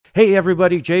Hey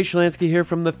everybody, Jay Schlansky here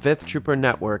from the Fifth Trooper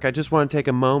Network. I just want to take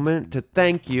a moment to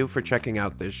thank you for checking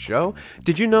out this show.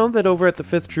 Did you know that over at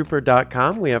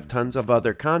thefifthtrooper.com we have tons of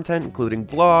other content, including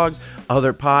blogs,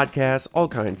 other podcasts, all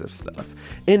kinds of stuff.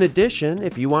 In addition,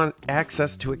 if you want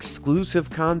access to exclusive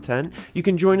content, you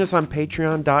can join us on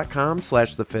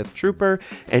patreon.com/thefifthtrooper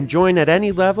and join at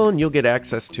any level and you'll get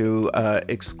access to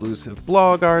exclusive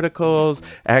blog articles,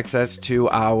 access to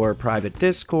our private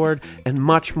Discord, and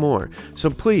much more. So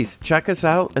please check us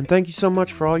out, and thank you so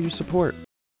much for all your support.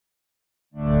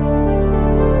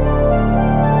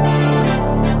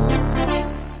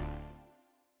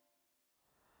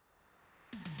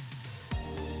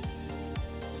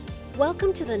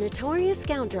 Welcome to the Notorious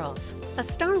Scoundrels, a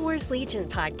Star Wars Legion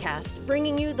podcast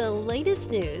bringing you the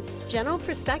latest news, general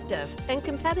perspective, and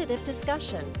competitive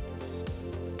discussion.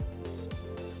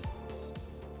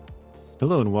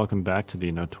 Hello and welcome back to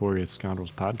the Notorious Scoundrels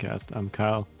podcast. I'm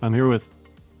Kyle. I'm here with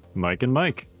Mike and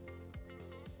Mike.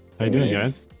 How you doing,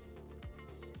 guys?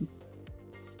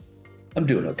 I'm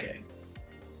doing okay.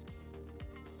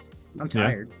 I'm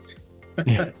tired.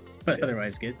 Yeah. But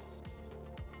otherwise good.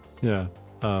 Yeah.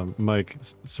 Mike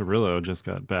Cirillo just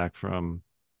got back from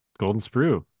Golden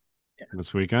Sprue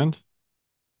this weekend,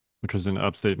 which was in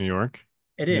upstate New York.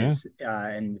 It is,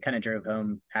 and kind of drove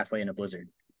home halfway in a blizzard.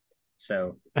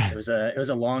 So it was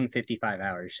a long 55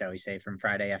 hours, shall we say, from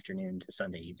Friday afternoon to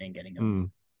Sunday evening getting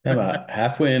home. How about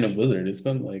halfway in a blizzard? It's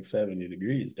been like 70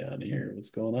 degrees down here. What's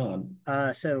going on?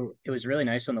 So it was really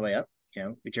nice on the way up. You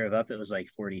know, we drove up, it was like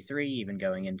 43, even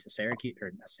going into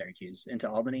into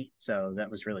Albany. So that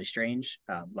was really strange.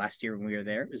 Last year when we were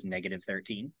there, it was negative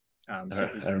 13. So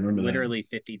it was literally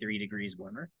 53 degrees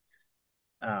warmer.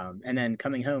 And then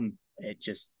coming home, it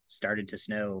just started to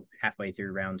snow halfway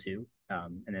through round two.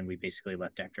 And then we basically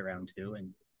left after round two.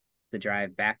 And the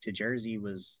drive back to Jersey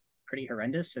was pretty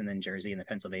horrendous. And then Jersey and the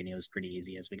Pennsylvania was pretty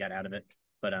easy as we got out of it.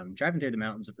 But driving through the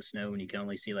mountains with the snow when you can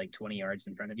only see like 20 yards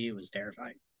in front of you was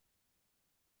terrifying.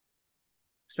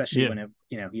 Especially when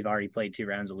you've already played 2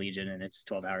 rounds of Legion and it's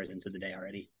 12 hours into the day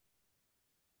already.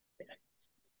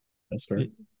 That's fair.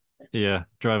 Yeah,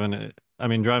 driving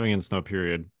in snow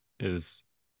period is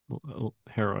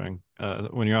harrowing.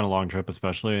 When you're on a long trip,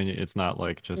 especially, and it's not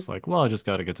like just like, well, I just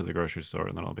got to get to the grocery store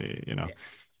and then I'll be,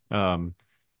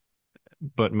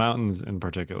 but mountains in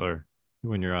particular,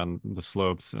 when you're on the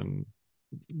slopes and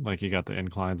like you got the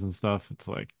inclines and stuff, it's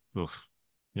like, oof.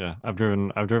 Yeah, I've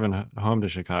driven home to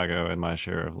Chicago in my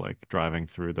share of like driving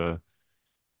through the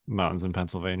mountains in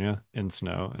Pennsylvania in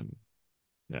snow, and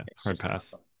It's hard just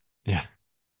pass. awesome. Yeah.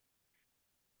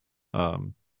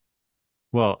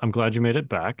 Well, I'm glad you made it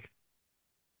back.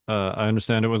 I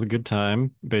understand it was a good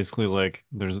time. Basically, like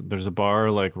there's a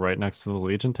bar like right next to the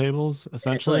Legion tables,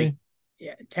 essentially.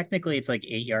 Technically it's like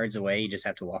 8 yards away. You just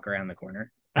have to walk around the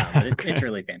corner. But Okay. it's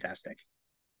really fantastic.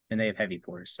 And they have heavy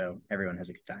pours, so everyone has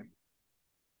a good time.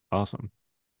 Awesome.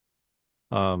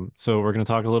 So we're going to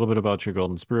talk a little bit about your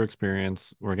Golden Sprue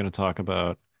experience. We're going to talk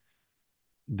about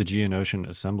the Geonosian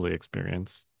assembly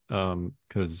experience.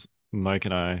 Because Mike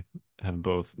Berry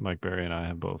and I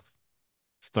have both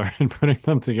started putting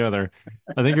them together.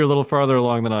 I think you're a little farther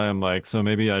along than I am, Mike. So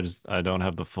maybe I don't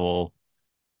have the full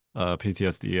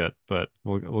PTSD yet, but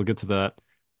we'll get to that.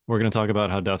 We're going to talk about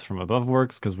how Death from Above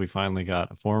works because we finally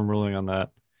got a forum ruling on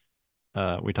that.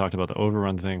 We talked about the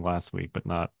overrun thing last week, but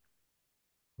not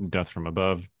Death from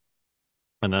Above.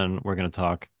 And then we're going to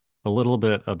talk a little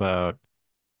bit about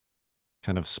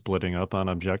kind of splitting up on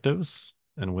objectives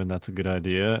and when that's a good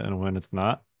idea and when it's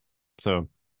not. So,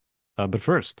 but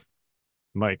first,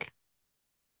 Mike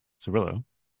Cirillo,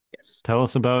 Yes. tell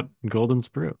us about Golden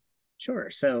Sprue. Sure.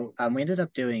 So we ended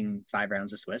up doing 5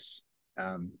 rounds of Swiss.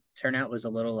 Turnout was a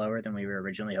little lower than we were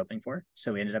originally hoping for.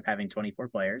 So we ended up having 24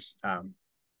 players.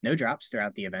 No drops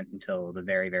throughout the event until the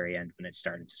very, very end when it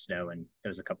started to snow. And there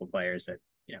was a couple players that,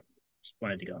 just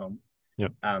wanted to go home.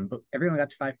 Yep. But everyone got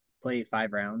to play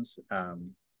 5 rounds.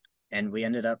 And we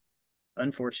ended up,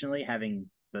 unfortunately,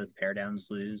 having both pair downs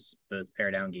lose both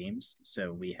pair down games.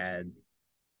 So we had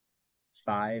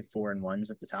 5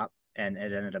 4-1s at the top, and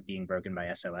it ended up being broken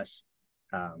by SOS.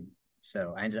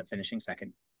 So I ended up finishing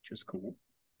second, which was cool.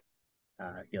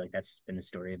 I feel like that's been the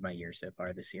story of my year so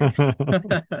far this year.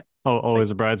 Oh, always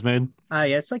a bridesmaid? Yeah,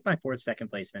 it's like my 4th second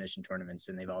place finish in tournaments,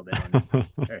 and they've all been on,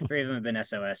 or 3 of them have been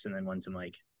SOS, and then 1 to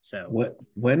Mike. So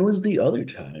when was the other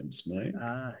times, Mike?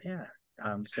 Yeah.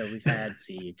 So we've had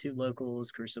 2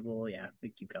 locals, Crucible. Yeah,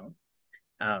 we keep going.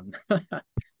 But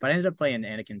I ended up playing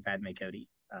Anakin, Padme, Cody,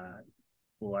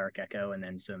 full arc echo, and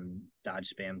then some dodge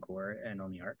spam core and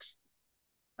on the arcs.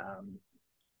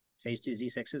 Phase 2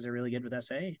 Z6s are really good with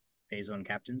SA, phase one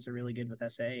captains are really good with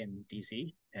SA and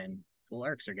DC, and full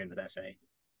arcs are good with SA.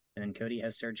 And then Cody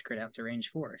has Surge Crit out to range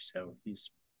 4, so he's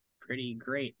pretty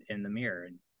great in the mirror.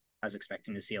 And I was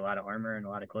expecting to see a lot of armor and a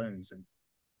lot of clones, and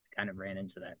kind of ran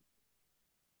into that.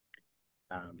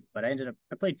 But I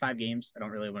played 5 games. I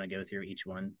don't really want to go through each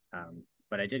one,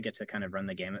 but I did get to kind of run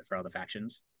the gamut for all the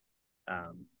factions.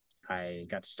 I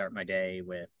got to start my day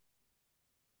with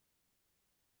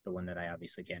the one that I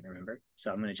obviously can't remember.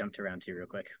 So I'm going to jump to round 2 real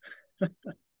quick. Let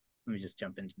me just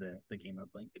jump into the game up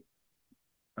link.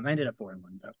 I ended up 4-1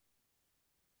 though.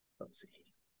 Let's see.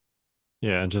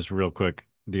 Yeah, and just real quick,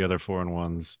 the other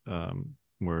 4-1s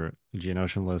were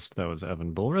Geonosian list. That was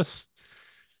Evan Bulris.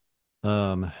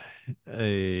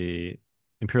 A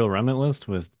Imperial Remnant list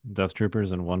with Death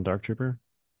Troopers and 1 Dark Trooper,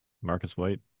 Marcus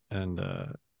White, and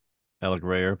Alec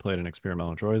Rayer played an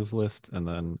Experimental Droids list, and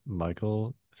then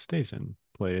Michael Stason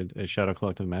played a Shadow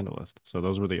Collective Mando list. So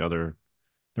those were there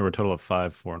were a total of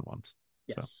 5 4-1s.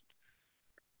 Yes. So.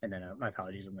 And then my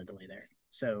apologies on the delay there.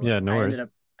 So yeah, no worries. I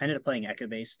ended up playing Echo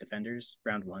Base Defenders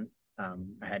round 1. I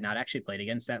had not actually played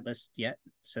against that list yet,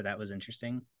 so that was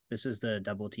interesting. This was the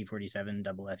double T47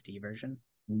 double FD version,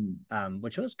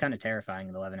 which was kind of terrifying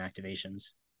in 11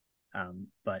 activations.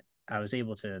 But I was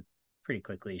able to pretty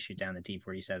quickly shoot down the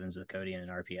T47s with Cody and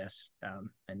an RPS,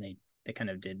 and they kind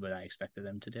of did what I expected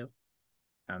them to do.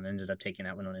 Ended up taking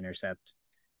that one on intercept.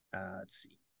 Let's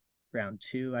see. Round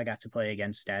 2, I got to play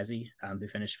against Stazzy, who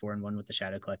finished 4-1 with the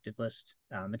Shadow Collective list.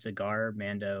 It's a Gar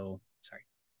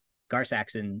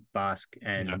Saxon, Bosk,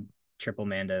 and triple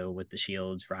Mando with the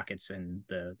shields, rockets, and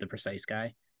the precise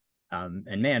guy.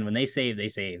 And man, when they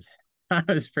save. I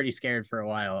was pretty scared for a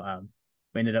while.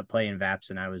 We ended up playing Vaps,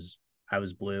 and I was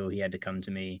blue. He had to come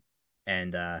to me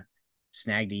and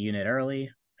snagged a unit early.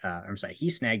 He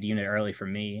snagged a unit early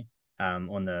from me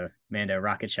on the Mando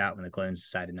rocket shot when the clones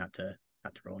decided not to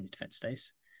roll any defense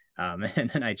dice. And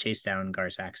then I chased down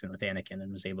Gar Saxon with Anakin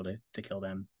and was able to kill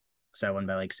them. So I won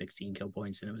by like 16 kill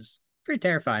points, and it was pretty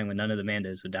terrifying when none of the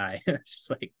Mandos would die. It's just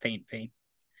like paint.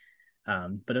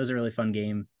 But it was a really fun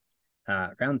game.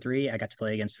 Round 3, I got to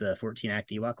play against the 14-act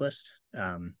Ewok list.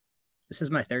 This is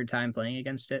my 3rd time playing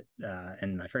against it,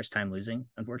 and my 1st time losing,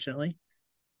 unfortunately.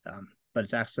 But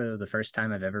it's also the 1st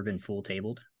time I've ever been full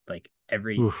tabled, like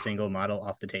every single model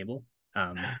off the table.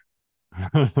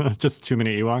 Just too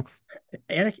many Ewoks.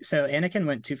 Anakin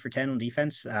went 2 for 10 on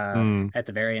defense at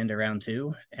the very end of round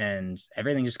 2, and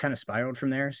everything just kind of spiraled from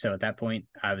there. So at that point,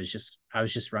 I was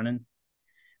just running.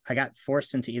 I got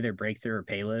forced into either breakthrough or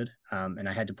payload, and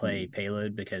I had to play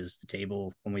payload because the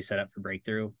table, when we set up for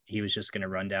breakthrough, he was just going to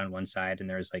run down one side, and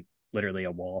there was like literally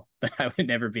a wall that I would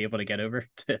never be able to get over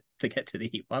to get to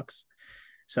the Ewoks.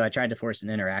 So I tried to force an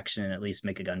interaction and at least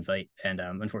make a gunfight, and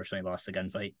unfortunately lost the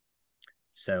gunfight.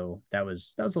 So that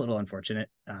was a little unfortunate.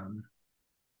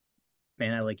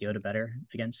 Man, I like Yoda better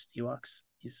against Ewoks.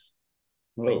 He's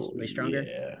way stronger.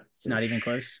 Yeah, it's not even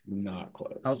close. Not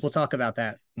close. We'll talk about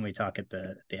that when we talk at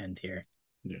the end here.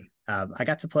 Yeah. I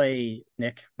got to play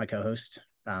Nick, my co-host,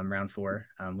 round 4.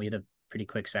 We had a pretty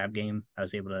quick sab game. I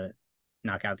was able to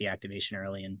knock out the activation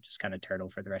early and just kind of turtle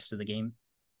for the rest of the game.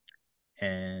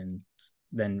 And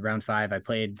then round 5, I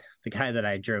played the guy that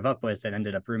I drove up with that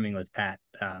ended up rooming with Pat,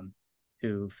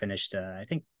 who finished, I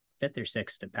think, 5th or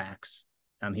 6th at PAX.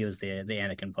 He was the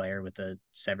Anakin player with the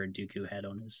severed Dooku head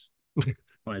on his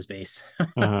base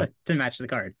to match the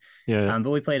card. Yeah. But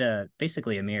we played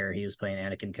basically a mirror. He was playing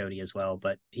Anakin Cody as well,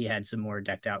 but he had some more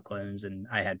decked out clones, and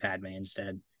I had Padme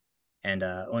instead. And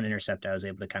on intercept, I was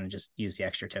able to kind of just use the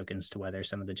extra tokens to weather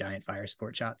some of the giant fire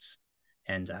support shots,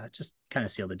 and just kind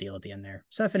of seal the deal at the end there.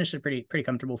 So I finished a pretty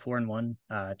comfortable 4-1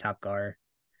 top Gar,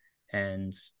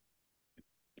 and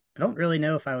I don't really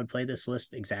know if I would play this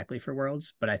list exactly for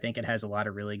Worlds, but I think it has a lot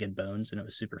of really good bones, and it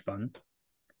was super fun.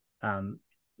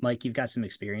 Mike, you've got some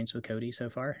experience with Cody so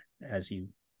far, as you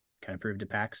kind of proved at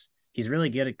PAX. He's really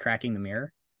good at cracking the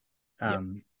mirror.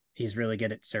 He's really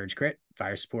good at surge crit,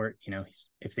 fire support. You know,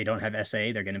 if they don't have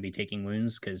SA, they're going to be taking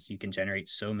wounds because you can generate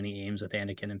so many aims with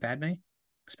Anakin and Padme,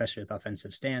 especially with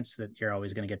offensive stance, that you're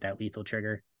always going to get that lethal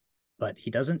trigger. But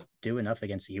he doesn't do enough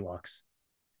against Ewoks.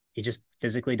 He just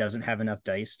physically doesn't have enough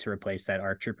dice to replace that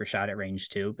ARC Trooper shot at range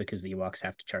 2 because the Ewoks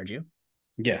have to charge you.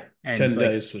 Yeah, and 10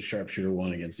 dice with Sharpshooter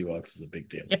 1 against Ewoks is a big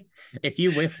deal. If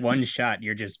you whiff one shot,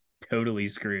 you're just totally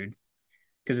screwed.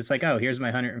 Because it's like, oh, here's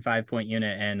my 105-point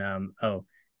unit, and I'm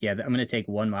going to take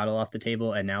one model off the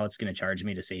table, and now it's going to charge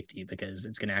me to safety because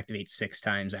it's going to activate 6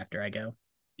 times after I go.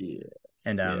 Yeah.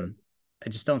 And I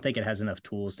just don't think it has enough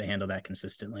tools to handle that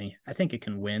consistently. I think it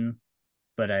can win,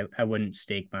 but I wouldn't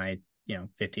stake my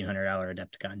 $1,500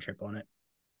 Adepticon trip on it.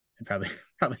 I'd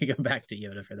probably go back to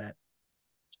Yoda for that.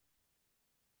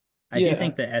 I do Yeah.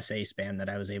 think the SA spam that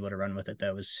I was able to run with it,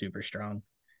 though, was super strong.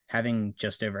 Having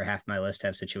just over half my list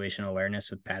have situational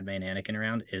awareness with Padme and Anakin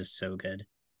around is so good.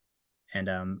 And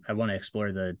I want to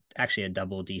explore actually a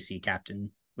double DC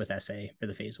captain with SA for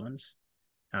the phase ones.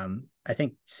 I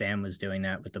think Sam was doing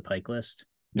that with the Pike list.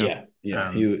 Yep.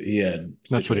 Yeah. He had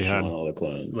That's what he situational had. on all the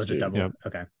clones. Was it too. double? Yep.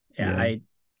 Okay. Yeah, Yeah.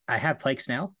 I have Pikes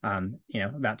now.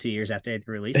 About 2 years after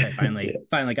the release, I finally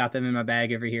finally got them in my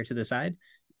bag over here to the side.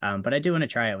 But I do want to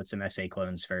try it with some SA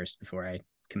clones first before I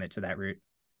commit to that route.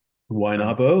 Why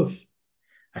not both?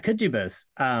 I could do both.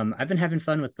 I've been having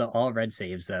fun with the all red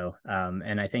saves though,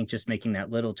 and I think just making that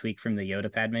little tweak from the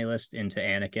Yoda Padme list into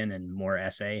Anakin and more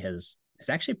SA has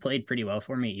actually played pretty well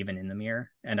for me, even in the mirror.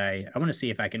 And I want to see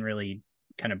if I can really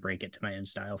kind of break it to my own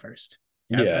style first.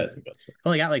 Yeah, I think that's fair. I've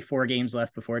only got like 4 games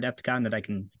left before Adepticon that I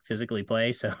can physically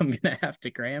play, so I'm gonna have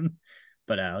to cram,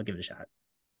 but I'll give it a shot.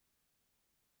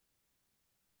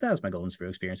 That was my Golden Sprue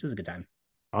experience. It was a good time.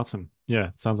 Awesome. Yeah,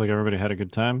 sounds like everybody had a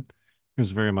good time. It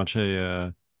was very much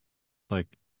a like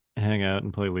hang out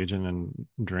and play Legion and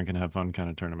drink and have fun kind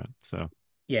of tournament. So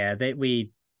yeah,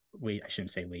 we I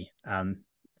shouldn't say we.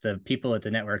 The people at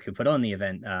the network who put on the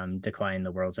event declined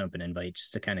the World's Open invite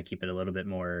just to kind of keep it a little bit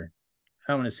more,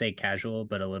 I don't want to say casual,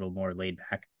 but a little more laid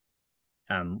back.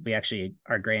 We actually,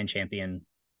 our grand champion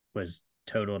was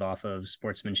totaled off of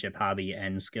sportsmanship, hobby,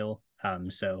 and skill.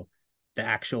 So the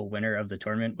actual winner of the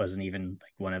tournament wasn't even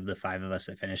like one of the 5 of us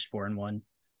that finished 4-1.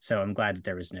 So I'm glad that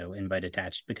there was no invite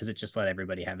attached because it just let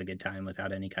everybody have a good time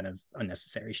without any kind of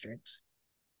unnecessary strings.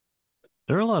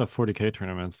 there are a lot of 40K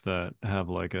tournaments that have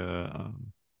like a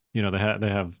they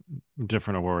have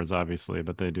different awards obviously,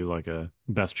 but they do like a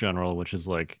best general, which is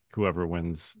like whoever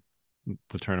wins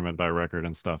the tournament by record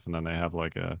and stuff, and then they have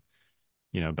like a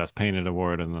best painted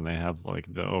award, and then they have like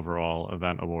the overall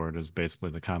event award is basically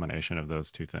the combination of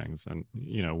those two things and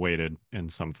weighted in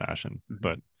some fashion.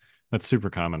 But that's super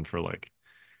common for like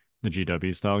the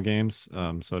GW style games,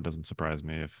 so it doesn't surprise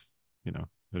me if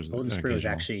there's Golden an Sprue is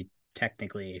occasional. actually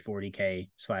technically a 40K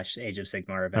 / Age of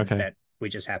Sigmar event Okay. that we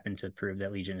just happen to prove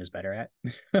that Legion is better at.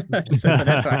 So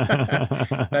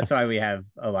that's why we have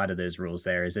a lot of those rules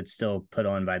there. Is it's still put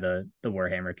on by the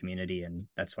Warhammer community, and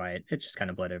that's why it just kind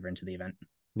of bled over into the event.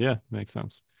 Yeah, makes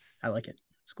sense. I like it.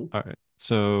 It's cool. All right.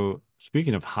 So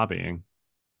speaking of hobbying,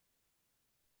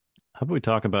 how about we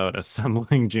talk about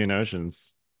assembling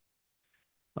Geonosians?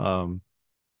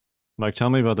 Mike, tell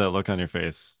me about that look on your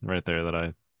face right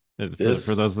there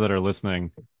for those that are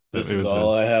listening. This It is was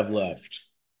all I have left.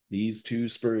 These 2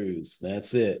 sprues.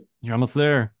 That's it. You're almost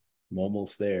there. I'm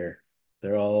almost there.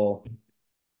 They're all.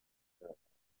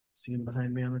 See them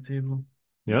behind me on the table?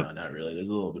 Yep. No, not really. There's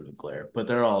a little bit of glare, but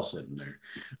they're all sitting there.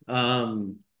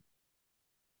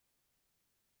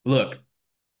 Look,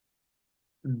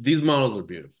 these models are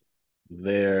beautiful.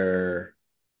 They're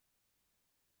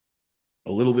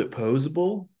a little bit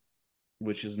posable,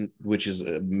 which is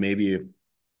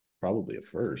probably a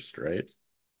first, right?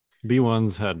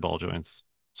 B1s had ball joints,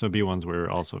 so B1s were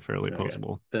also fairly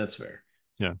posable. That's fair.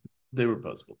 Yeah, they were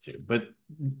posable too, but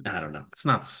I don't know. It's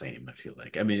not the same. I feel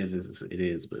like. I mean, it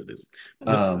is, but it isn't.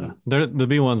 The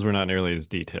B1s were not nearly as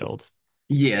detailed.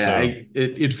 Yeah, so.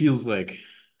 It feels like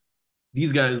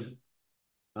these guys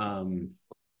are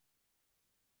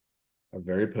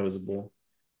very posable.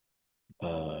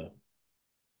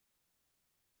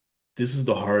 This is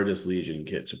the hardest Legion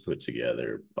kit to put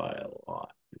together by a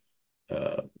lot.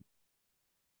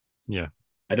 Yeah.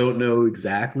 I don't know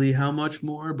exactly how much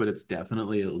more, but it's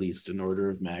definitely at least an order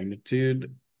of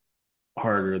magnitude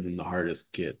harder than the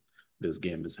hardest kit this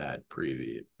game has had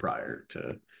prior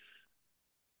to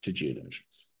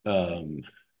Geonosians.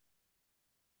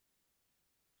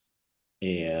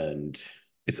 And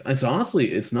it's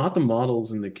honestly, it's not the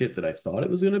models in the kit that I thought it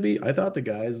was going to be. I thought the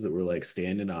guys that were like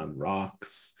standing on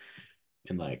rocks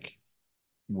and like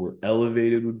were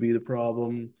elevated would be the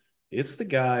problem. It's the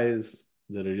guys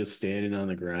that are just standing on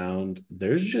the ground.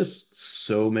 There's just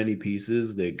so many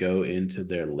pieces that go into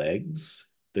their legs.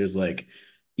 There's like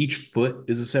each foot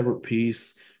is a separate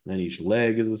piece, and then each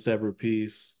leg is a separate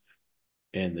piece.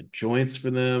 And the joints for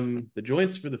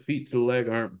the feet to the leg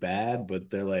aren't bad, but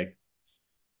they're like,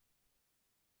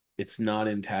 it's not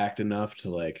intact enough to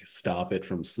like stop it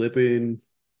from slipping.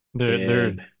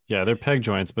 They're peg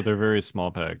joints, but they're very small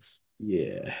pegs.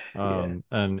 Yeah.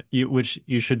 And you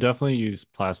should definitely use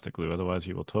plastic glue, otherwise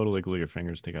you will totally glue your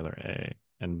fingers together.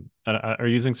 And are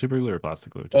you using super glue or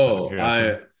plastic glue?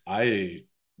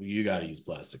 You got to use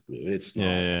plastic glue. It's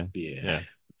not. Yeah.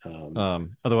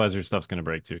 Otherwise your stuff's gonna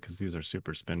break too, because these are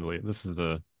super spindly. This is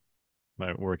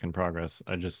my work in progress.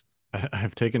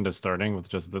 I've taken to starting with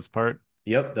just this part.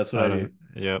 Yep, that's what I do.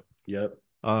 Yep. Yep.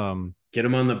 Get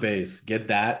them on the base. Get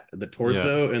the Yeah,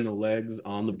 torso and the legs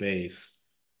on the base.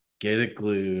 Get it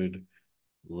glued.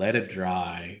 Let it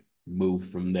dry. Move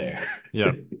from there.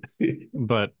 yeah.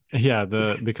 But yeah,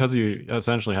 the because you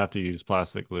essentially have to use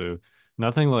plastic glue.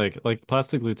 Nothing like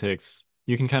plastic glue takes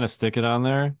you can kind of stick it on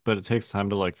there, but it takes time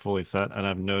to like fully set. And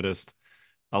I've noticed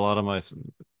a lot of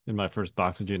in my first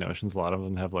box of Geonosians, a lot of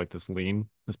them have like this They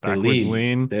backwards lean.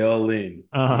 lean. They all lean.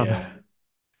 Um, Yeah.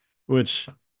 which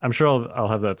I'm sure I'll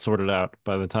have that sorted out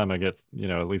by the time I get,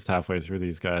 at least halfway through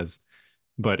these guys.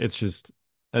 But it's just,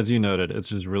 as you noted, it's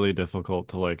just really difficult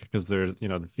to like, because there's,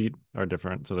 the feet are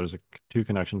different. So there's two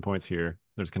connection points here.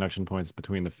 There's connection points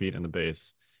between the feet and the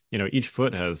base. Each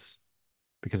foot has,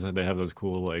 because they have those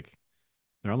cool, like,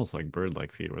 they're almost like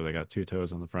bird-like feet where they got two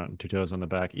toes on the front and two toes on the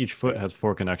back. Each foot Yeah. has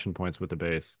four connection points with the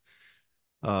base.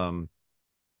 Um,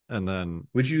 and then,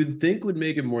 Which you'd think would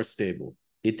make it more stable.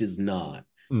 It does not.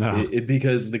 no,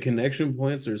 Because the connection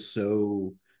points are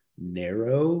so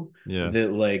narrow yeah,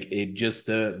 that like it just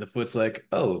the foot's like,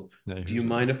 oh, yeah, do you here's a,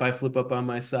 mind if I flip up on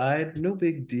my side? No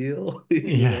big deal.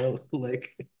 yeah.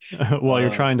 Like While you're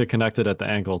uh trying to connect it at the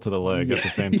ankle to the leg at yeah, the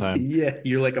same time. yeah.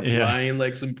 You're like Yeah. applying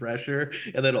like some pressure,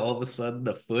 and then all of a sudden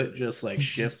the foot just like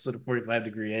shifts at a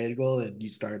 45-degree angle, and you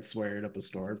start swearing up a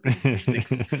storm because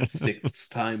it's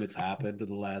sixth time it's happened in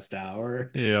the last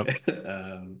hour. Yep.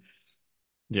 um,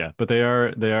 Yeah, but they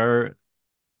are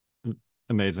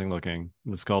amazing looking.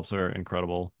 The sculpts are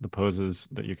incredible. The poses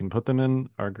that you can put them in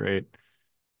are great.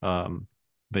 Um,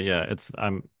 but yeah,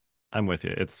 I'm with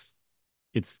you. It's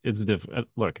diff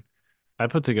look, I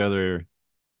put together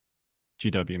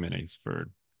GW minis for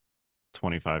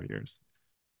 25 years.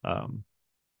 Um,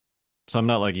 so I'm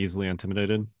not like easily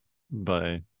intimidated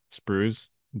by sprues,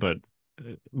 but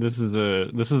this is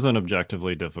an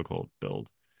objectively difficult build.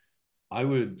 I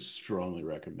would strongly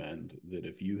recommend that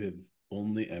if you have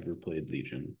only ever played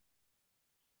Legion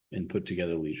and put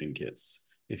together Legion kits,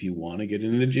 if you want to get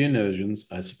into Geonosians,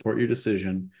 I support your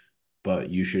decision, but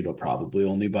you should probably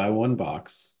only buy one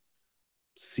box,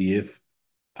 see if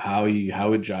how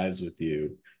it jives with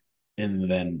you, and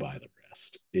then buy the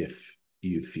rest if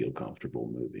you feel comfortable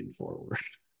moving forward.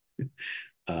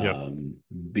 Yep. um,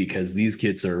 because these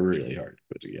kits are really hard to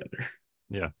put together.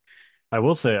 Yeah. I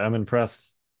will say I'm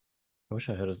impressed. I wish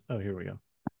I had oh, here we go.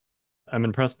 I'm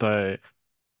impressed by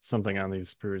something on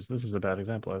these sprues. This is a bad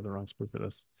example. I have the wrong sprue for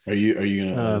this. Are you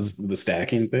gonna Um, the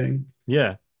stacking thing?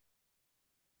 yeah.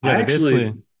 Yeah, I they actually,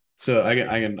 basically so I've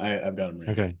got them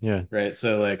right here, okay, yeah. right?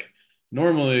 So like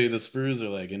normally the sprues are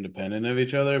like independent of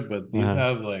each other, but these Uh-huh.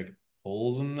 have like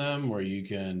holes in them where you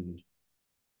can.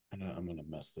 I'm gonna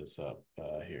mess this up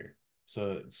here.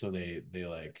 So they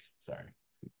like sorry,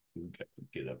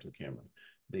 get up to the camera.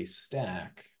 They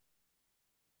stack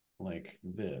like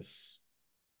this.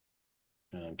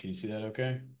 Can you see that?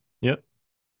 Okay. Yep.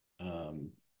 Um,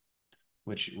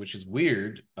 which is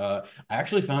weird. I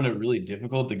actually found it really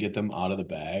difficult to get them out of the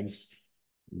bags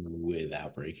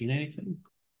without breaking anything.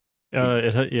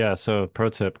 Yeah, so pro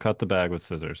tip, cut the bag with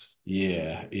scissors.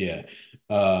 Yeah, yeah.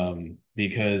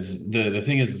 Because the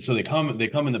thing is, so they come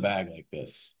in the bag like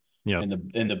this, Yep.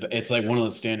 and it's like one of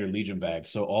the standard Legion bags.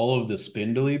 So all of the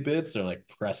spindly bits are like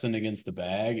pressing against the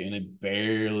bag, and it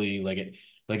barely like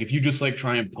if you just like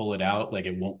try and pull it out, like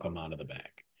it won't come out of the bag.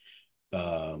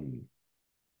 Um,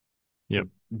 Yep.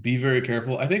 so be very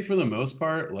careful. I think for the most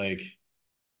part, like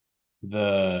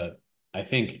the I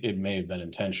think it may have been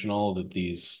intentional that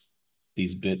these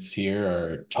bits here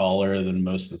are taller than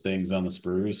most of the things on the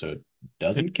sprue, so it It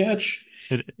doesn't catch.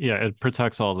 it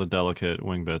protects all the delicate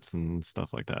wing bits and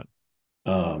stuff like that.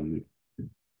 Um,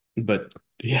 but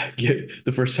yeah,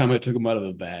 the first time I took them out of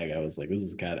the bag, I was like, "This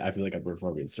is God. I feel like I'm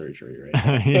performing surgery right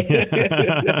now."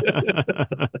 Yeah.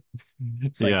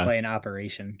 It's like Yeah, playing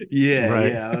Operation. Yeah,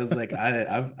 right. yeah. I was like,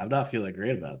 I'm not feeling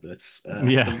great about this.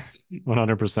 Yeah,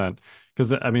 100%.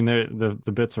 Because I mean,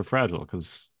 the bits are fragile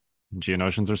because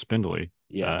Geonosians are spindly,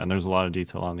 yeah. and there's a lot of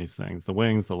detail on these things, the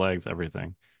wings, the legs,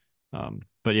 everything.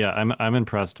 But yeah, I'm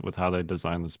impressed with how they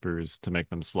designed the sprues to make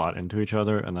them slot into each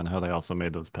other, and then how they also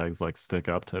made those pegs like stick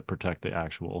up to protect the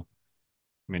actual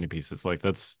mini pieces. Like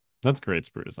that's great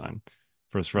sprue design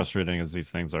for as frustrating as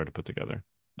these things are to put together.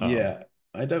 Um, Yeah,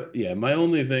 I don't. Yeah, my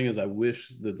only thing is I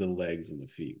wish that the legs and the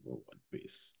feet were one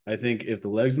piece. I think if the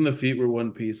legs and the feet were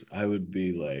one piece, I would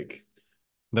be like,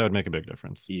 that would make a big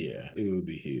difference. yeah, it would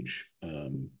be huge.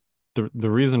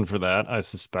 The reason for that, I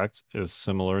suspect, is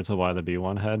similar to why the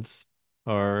B1 heads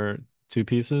are two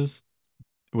pieces,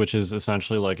 which is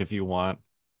essentially like if you want,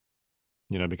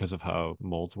 because of how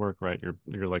molds work, right?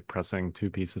 You're like pressing two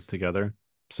pieces together.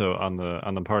 So on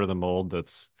the part of the mold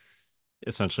that's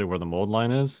essentially where the mold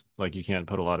line is. Like you can't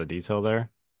put a lot of detail there.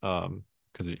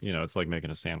 Because it's like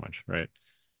making a sandwich, right?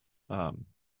 Um,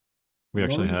 we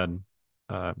actually Well, had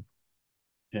uh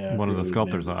yeah, I one of forget the what his name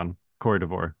sculptors is. on, Corey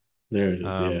DeVore. There it is.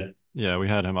 Um, Yeah. yeah, we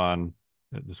had him on.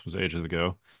 This was ages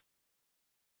ago.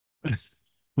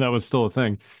 That was still a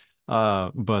thing.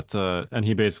 But and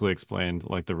he basically explained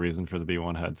like the reason for the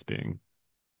B1 heads being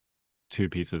two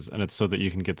pieces, and it's so that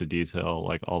you can get the detail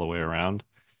like all the way around,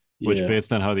 which Yeah.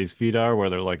 based on how these feet are, where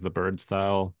they're like the bird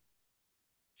style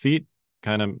feet,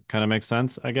 kind of makes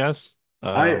sense, I guess.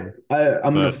 I'm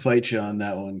gonna But fight you on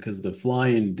that one because the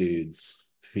flying dude's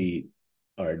feet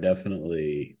are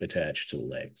definitely attached to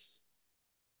legs.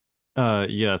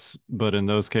 yes, but in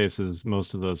those cases,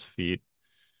 most of those feet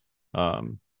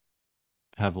um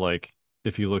have like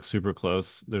if you look super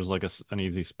close, there's like an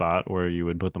easy spot where you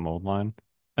would put the mold line.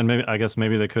 And maybe I guess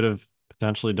maybe they could have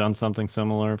potentially done something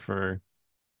similar for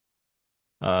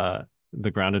uh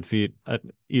the grounded feet.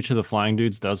 Each of the flying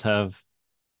dudes does have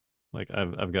like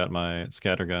I've got my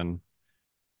scattergun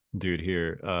dude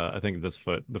here. I think the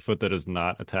foot that is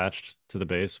not attached to the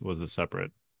base was a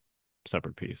separate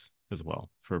piece as well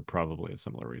for probably a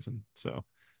similar reason. So,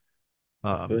 A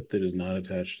um, foot that is not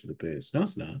attached to the base. No,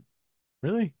 it's not.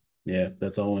 really? Yeah,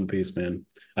 that's all one piece, man.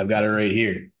 I've got it right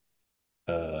here.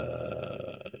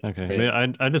 Okay.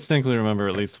 Right. I distinctly remember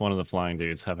at least one of the flying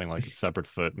dudes having like a separate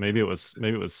foot. Maybe it was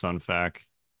Sunfac.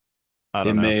 I It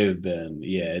don't know. may have been.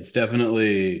 Yeah, it's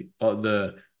definitely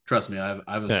the trust me, I've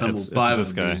Yeah, assembled it's five this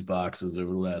of these guy. boxes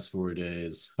over the last 4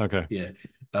 days. Okay. Yeah.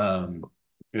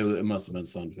 It must have been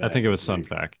I think Sunfac, it I was think.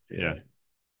 Sunfac. Yeah. Yeah.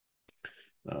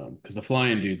 Because the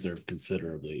flying dudes are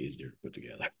considerably easier to put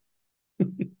together.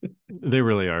 They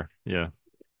really are. Yeah.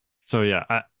 So yeah,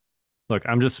 look,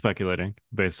 I'm just speculating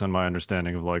based on my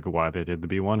understanding of like why they did the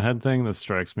B1 head thing. This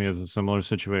strikes me as a similar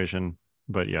situation.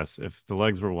 But yes, if the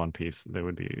legs were one piece, they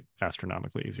would be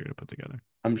astronomically easier to put together.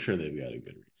 I'm sure they've got a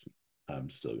good reason. I'm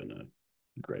still gonna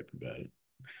gripe about it.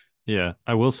 Yeah,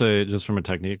 I will say just from a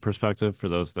technique perspective, for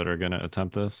those that are going to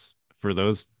attempt this, for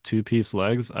those two-piece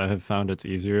legs, I have found it's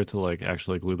easier to like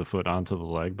actually glue the foot onto the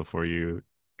leg before you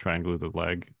try and glue the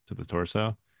leg to the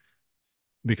torso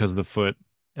because the foot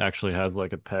actually has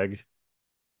like a peg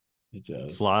It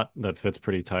does. slot that fits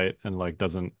pretty tight and like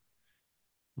doesn't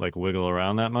like wiggle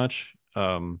around that much.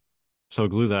 So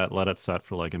glue that, let it set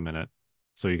for like a minute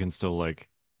so you can still like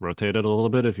rotate it a little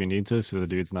bit if you need to so the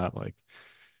dude's not like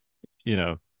you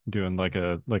know, doing like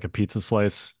a pizza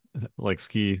slice like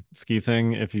ski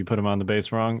thing if you put them on the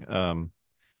base wrong.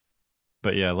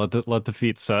 But yeah, let the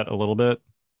feet set a little bit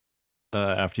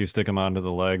after you stick them onto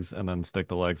the legs, and then stick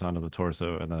the legs onto the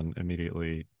torso, and then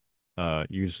immediately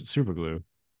use super glue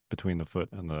between the foot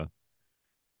and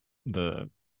the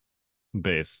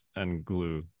base, and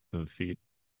glue the feet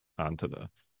onto the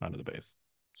base.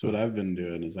 So what I've been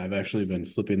doing is I've actually been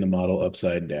flipping the model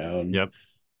upside down, Yep.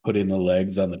 putting the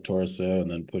legs on the torso and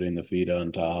then putting the feet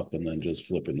on top and then just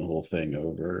flipping the whole thing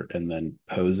over and then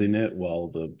posing it while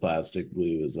the plastic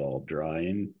glue is all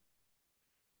drying.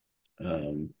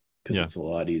 Because Yeah. it's a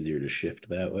lot easier to shift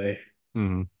that way.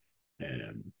 Hmm.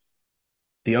 And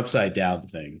the upside down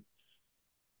thing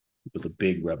was a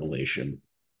big revelation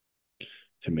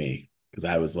to me because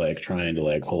I was like trying to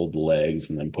like hold the legs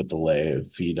and then put the leg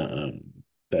feet on.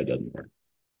 That doesn't work.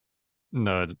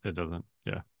 No, it doesn't.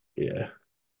 Yeah. Yeah.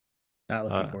 Not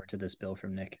looking Uh, forward to this bill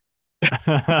from Nick. yeah,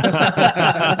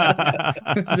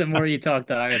 The more you talk,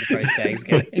 the higher the price tag's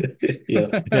getting.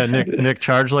 Yeah. Nick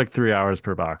charged like 3 hours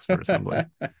per box for assembly.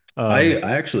 I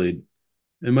actually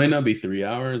it might not be 3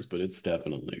 hours, but it's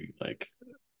definitely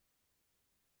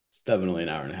an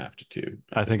hour and a half to two,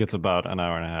 I I think it's think. about an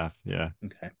hour and a half. Yeah.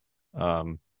 Okay.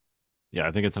 Um, yeah,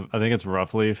 I think it's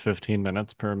roughly 15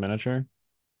 minutes per miniature.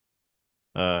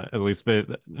 At least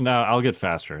now I'll get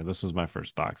faster. This was my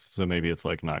first box, so maybe it's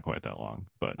like not quite that long,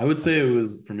 but I would say it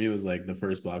was for me, it was like the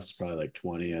first box was probably like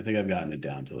 20. I think I've gotten it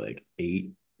down to like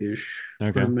 8-ish per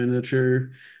okay.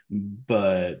 miniature,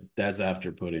 but that's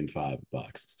after putting 5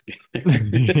 boxes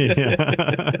Yeah.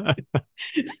 together.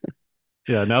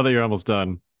 Yeah, now that you're almost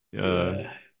done. Uh,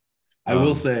 Yeah. I will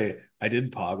um, say I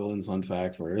did Poggle in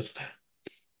Sunfac first.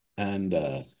 And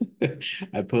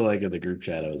I put like in the group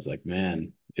chat, I was like,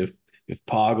 man, if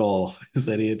Poggle is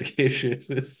any indication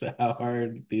as to how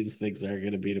hard these things are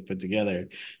going to be to put together,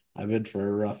 I'm in for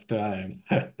a rough time.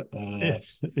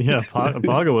 yeah,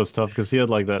 Paga was tough because he had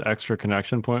like that extra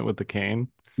connection point with the cane.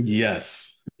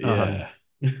 Yes. Um,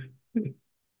 Yeah.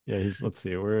 yeah, let's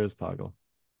see, where is Poggle?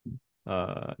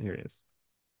 Here he is.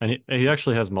 And he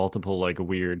actually has multiple like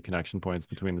weird connection points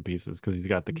between the pieces because he's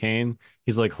got the cane.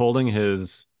 He's like holding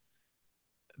his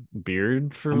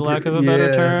beard, for I'm lack pretty, of a better yeah,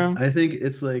 term. I think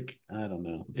it's like, I don't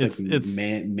know. It's like It's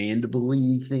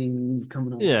mandible-y things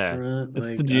coming off the yeah, front.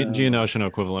 it's the Like, I don't know. Geonosian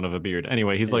equivalent of a beard.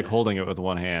 Anyway, he's like Yeah. holding it with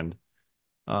one hand.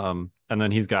 And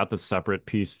then he's got the separate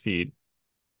piece feet,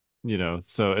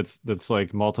 so it's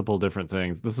like multiple different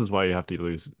things. This is why you have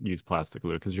to use plastic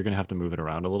glue, because you're gonna have to move it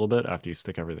around a little bit after you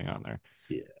stick everything on there.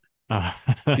 Yeah. Uh,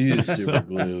 If you use super so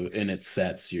glue and it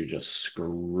sets, you're just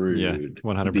yeah, screwed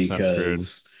 100% screwed.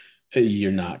 because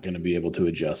you're not going to be able to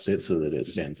adjust it so that it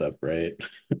stands upright.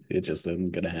 It just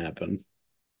isn't going to happen.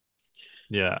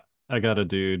 Yeah, I got a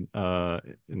dude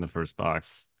in the first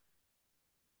box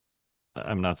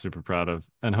I'm not super proud of,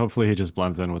 and hopefully he just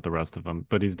blends in with the rest of them.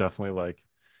 But he's definitely like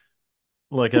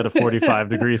at a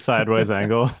 45-degree sideways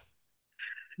angle.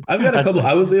 I've got a I couple. t-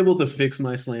 I was able to fix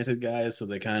my slanted guys so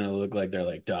they kind of look like they're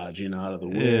like dodging out of the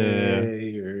yeah,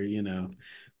 way, or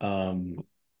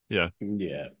yeah.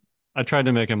 yeah, I tried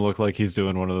to make him look like he's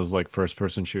doing one of those like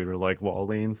first-person shooter like wall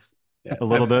leans yeah. a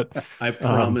little I bit. I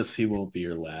Um, promise he won't be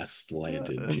your last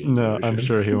slanted no, I'm Geonosian.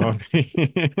 sure he won't be.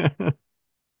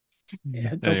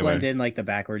 Yeah, they'll blend Anyway, in like the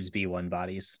backwards B1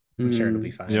 bodies. I'm sure it'll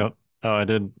be Hmm. fine. yep. Oh, I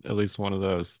did at least one of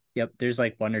those. Yep, there's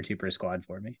like one or two per squad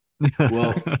for me.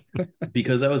 Well,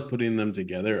 because I was putting them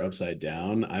together upside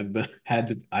down,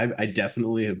 I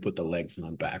definitely have put the legs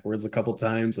on backwards a couple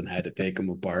times and had to take them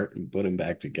apart and put them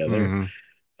back together. hmm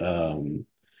Um,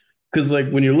 because like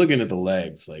when you're looking at the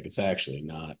legs, like it's actually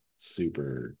not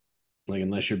super, like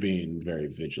unless you're being very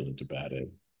vigilant about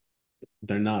it,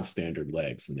 they're not standard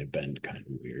legs and they bend kind of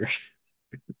weird.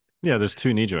 Yeah, there's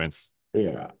two knee joints.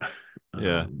 Yeah.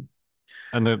 Yeah. Um,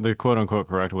 And the quote unquote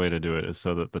correct way to do it is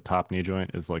so that the top knee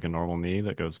joint is like a normal knee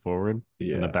that goes forward,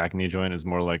 and the yeah. back knee joint is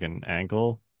more like an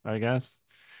ankle, I guess.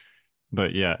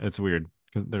 But yeah, it's weird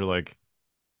because they're like,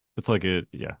 it's like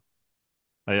yeah.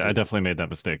 I It, definitely made that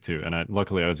mistake too. And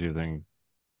luckily I was using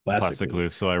plastic plastic glue. glue,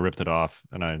 so I ripped it off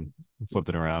and I flipped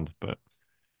it around. But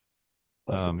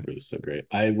Plastic um, glue is so great.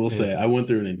 I will it, say I went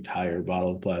through an entire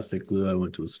bottle of plastic glue. I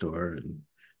went to a store and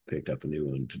picked up a new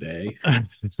one today.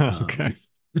 okay,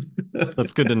 Um,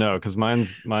 that's good to know because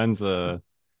mine's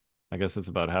I guess it's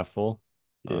about half full.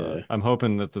 yeah. I'm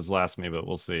hoping that this lasts me, but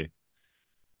we'll see.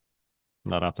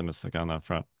 I'm not optimistic on that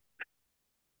front.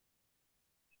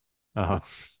 Uh,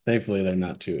 Thankfully, they're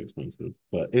not too expensive,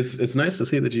 but it's nice to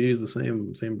see that you use the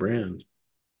same brand,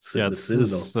 yeah, the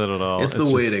it's Citadel. said it all. It's the It's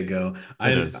way just to go.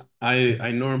 it I is.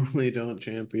 I normally don't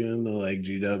champion the like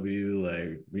GW,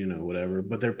 like whatever,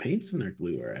 but their paints and their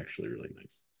glue are actually really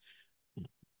nice.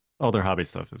 All their hobby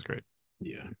stuff is great.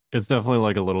 Yeah, It's definitely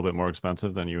like a little bit more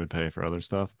expensive than you would pay for other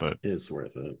stuff, but it's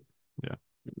worth it. yeah.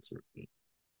 It's worth it.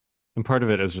 And part of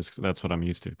it is just that's what I'm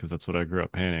used to because that's what I grew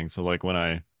up painting. So like when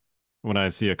I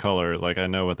see a color, like I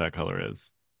know what that color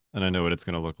is and I know what it's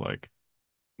going to look like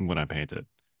when I paint it.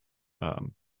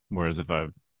 Um, whereas if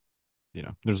I've,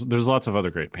 there's lots of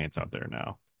other great paints out there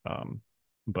now.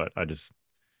 But I just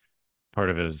part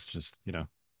of it is just,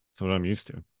 it's what I'm used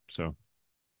to. So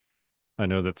I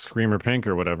know that Screamer Pink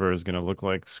or whatever is going to look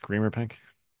like Screamer Pink.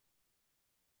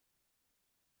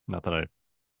 Not that I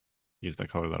use that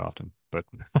color that often, but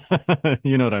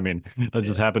you know what I mean. That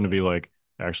just Yeah, happened to be like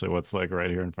actually what's like right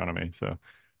here in front of me. So,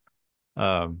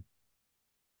 um,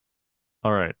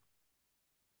 all right.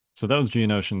 So that was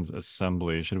Geonosians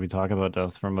Assembly. Should we talk about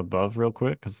Death from Above real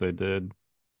quick? Because they did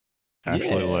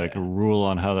actually like yeah. rule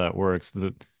on how that works.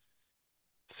 The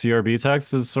CRB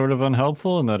text is sort of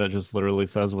unhelpful in that it just literally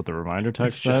says what the reminder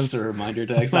It's text just a says. reminder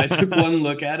text. I took one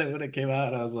look at it when it came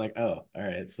out. And I was like, oh, all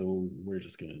right. So we're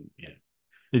just gonna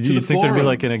Did to the you think there'd be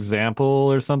like an forums. example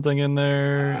or something in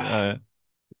Ah, there?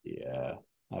 yeah.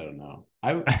 I don't know.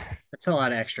 I That's a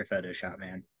lot of extra Photoshop,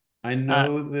 man. I Uh,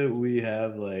 know that we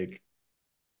have like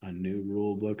a new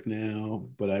rule book now,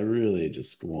 but I really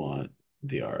just want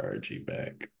the RRG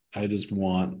back. I just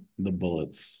want the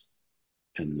bullets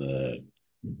and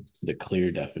the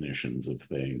clear definitions of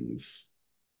things.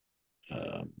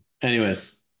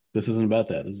 Anyways, this isn't about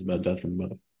that. This is about Death from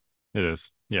Above. It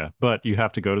is. Yeah. But you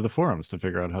have to go to the forums to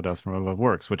figure out how Death from Above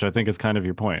works, which I think is kind of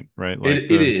your point, right? Like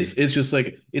It is. It's just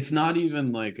like it's not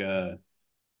even like a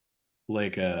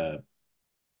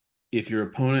if your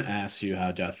opponent asks you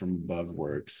how Death from Above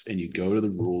works and you go to the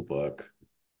rule book,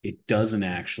 it doesn't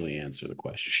actually answer the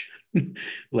question.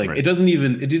 Like right. it doesn't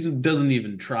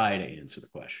even try to answer the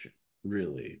question.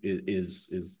 Really,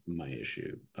 is my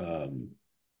issue.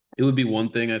 It would be one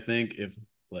thing I think if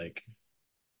like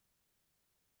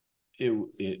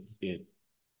it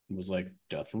was like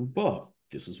Death from Above.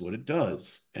 This is what it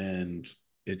does, and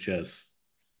it just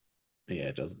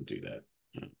it doesn't do that.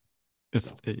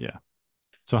 So Yeah.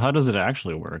 So how does it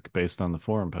actually work based on the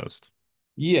forum post?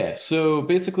 Yeah, so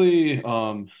basically,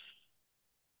 at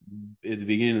the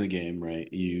beginning of the game,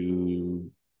 right,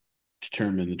 you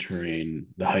determine the terrain,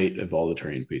 the height of all the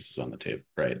terrain pieces on the table,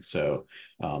 right? So,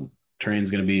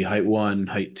 terrain's going to be height 1,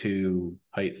 height 2,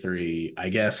 height 3. I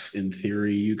guess in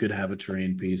theory, you could have a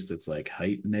terrain piece that's like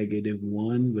height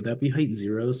 -1. Would that be height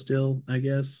 0 still? I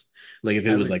guess. Like if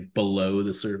it I was would. like below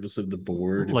the surface of the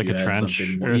board, if Like you a had trench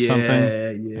something more. or something.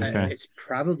 Yeah, yeah. Okay. It's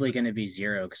probably going to be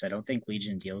 0 because I don't think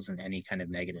Legion deals in any kind of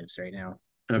negatives right now.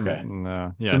 Okay.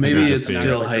 No, yeah, So I think it I'm would maybe not. just it's I'm not be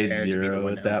still really height prepared to be the 0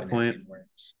 one at to that open that point. can of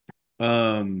worms.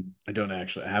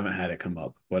 I haven't had it come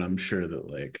up, but I'm sure that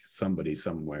like somebody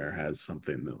somewhere has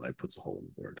something that like puts a hole in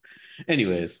the board.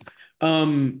 Anyways,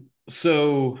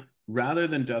 so rather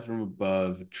than death from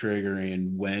above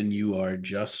triggering when you are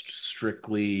just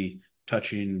strictly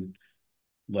touching,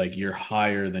 like you're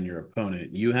higher than your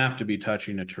opponent, you have to be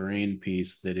touching a terrain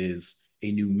piece that is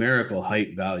a numerical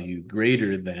height value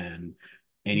greater than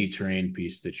any terrain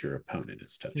piece that your opponent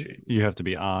is touching. you have to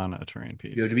be on a terrain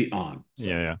You have to piece. be on. Yeah,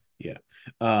 Sorry. yeah,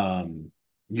 Yeah.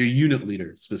 Your unit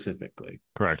leader specifically.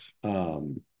 correct.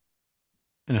 Um,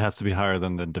 And it has to be higher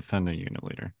than the defending unit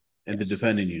leader. and the Yes.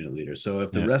 defending unit leader. So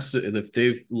Yeah, if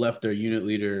they've left their unit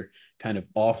leader kind of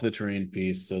off the terrain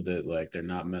piece so that like they're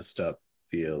not messed up,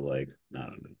 feel like I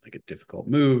don't know, like a difficult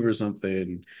move or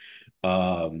something,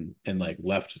 and like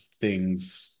left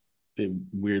things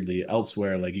weirdly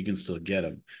elsewhere, like you can still get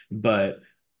them. But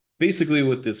basically,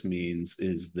 what this means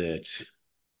is that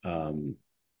um,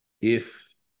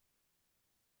 if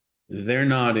they're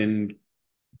not in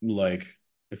like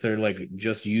if they're like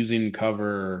just using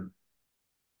cover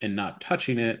and not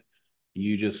touching it,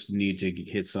 you just need to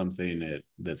hit something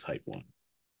that's height 1, you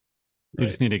right?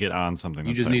 just need to get on something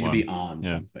You that's just height need to be one. on Yeah,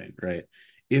 something, right?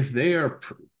 If they are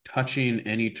touching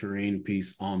any terrain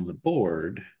piece on the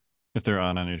board, if they're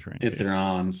on any terrain if they're piece.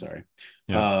 on, sorry,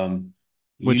 Yeah,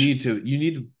 you which need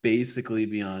to basically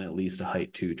be on at least a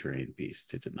height 2 terrain piece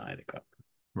to deny the cover.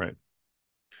 right.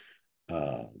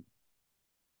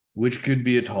 Which could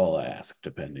be a tall ask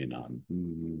depending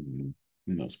on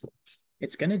most boards.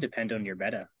 It's going to depend on your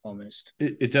meta almost.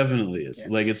 It definitely is.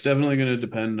 Yeah. Like it's definitely going to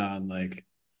depend on like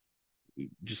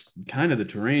just kind of the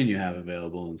terrain you have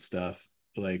available and stuff.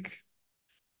 Like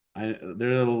I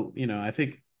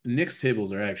think Nick's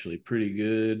tables are actually pretty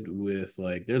good with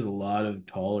like there's a lot of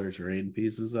taller terrain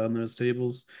pieces on those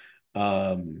tables.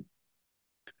 Um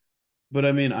but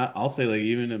I mean I'll say like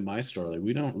even in my store, like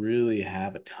we don't really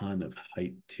have a ton of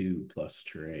height 2 plus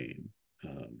terrain.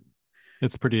 Um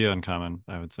It's pretty uncommon,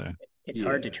 I would say. It's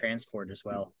hard to yeah. transport as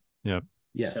well. Yep. So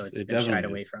Yes, it's it been shied definitely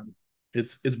away is. from.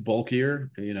 It's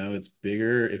bulkier, it's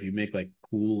bigger. If you make like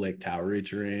cool like towery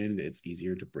terrain, it's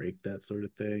easier to break that sort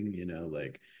of thing,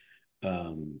 like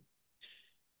um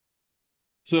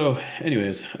so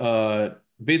anyways,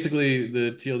 basically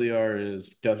the TLDR is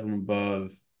death from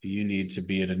above. You need to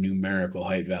be at a numerical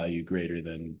height value greater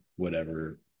than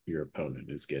whatever your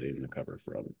opponent is getting the cover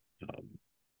from.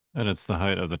 And it's the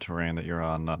height of the terrain that you're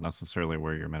on, not necessarily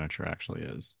where your miniature actually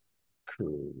is.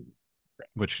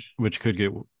 Correct. Which could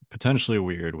get potentially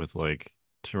weird with like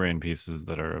terrain pieces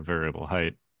that are a variable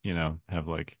height, have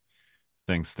like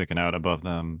things sticking out above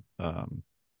them.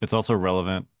 It's also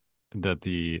relevant that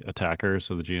the attacker,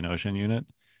 so the Geonosian unit,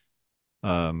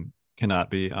 cannot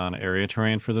be on area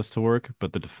terrain for this to work,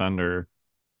 but the defender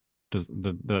does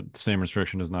the same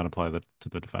restriction does not apply to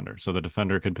the defender. So the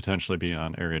defender could potentially be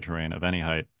on area terrain of any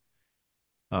height.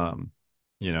 Um,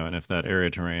 and if that area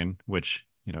terrain, which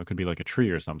could be like a tree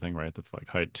or something, right? That's like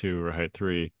height 2 or height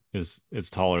 3 is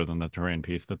taller than the terrain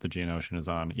piece that the Geonosian is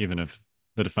on, even if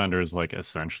the defender is like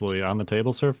essentially on the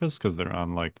table surface because they're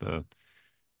on like they're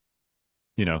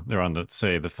on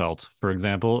say the felt, for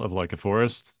example, of like a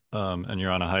forest, and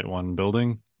you're on a height 1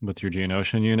 building with your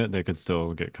Geonosian unit, they could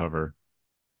still get cover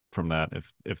from that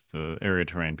if the area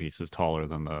terrain piece is taller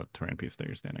than the terrain piece that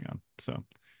you're standing on. So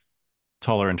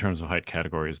taller in terms of height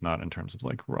categories, not in terms of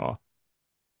like raw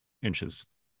inches.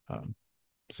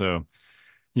 So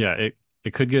yeah,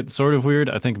 it could get sort of weird.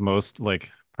 I think most like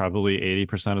probably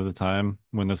 80% of the time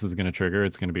when this is going to trigger,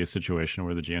 it's going to be a situation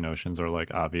where the Geonosians are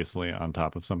like obviously on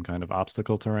top of some kind of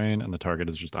obstacle terrain and the target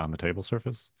is just on the table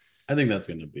surface. I think that's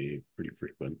going to be pretty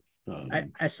frequent.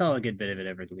 I saw a good bit of it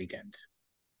over the weekend.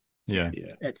 Yeah.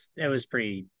 It was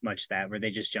pretty much that where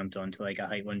they just jumped onto like a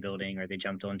height 1 building or they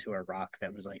jumped onto a rock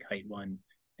that was like height 1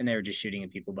 and they were just shooting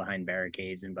at people behind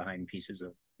barricades and behind pieces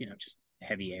of just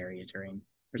heavy area terrain.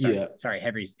 Or sorry,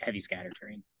 heavy scatter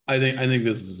terrain. I think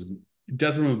this is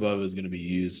death from above is going to be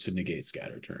used to negate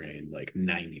scatter terrain like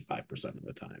 95% of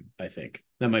the time. I think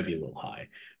that might be a little high,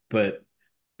 but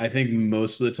I think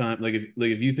most of the time, like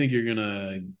if you think you're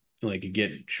gonna like you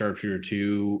get sharpshooter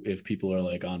 2 if people are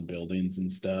like on buildings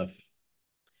and stuff.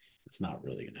 It's not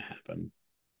really going to happen.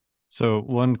 So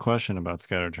one question about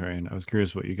scatter terrain. I was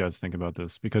curious what you guys think about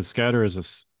this because scatter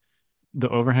is the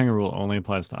overhang rule only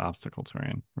applies to obstacle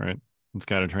terrain, right? And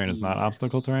scatter terrain is not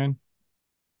obstacle Yes. terrain.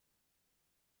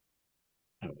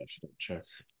 I would have to check.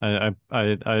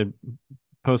 I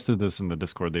posted this in the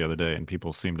Discord the other day, and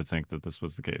people seem to think that this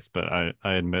was the case. But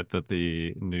I admit that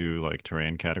the new like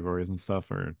terrain categories and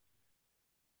stuff are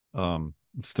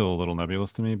still a little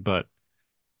nebulous to me. But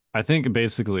I think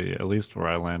basically, at least where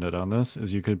I landed on this,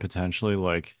 is you could potentially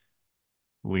like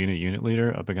lean a unit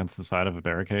leader up against the side of a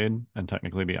barricade and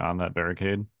technically be on that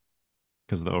barricade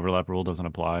because the overlap rule doesn't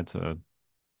apply to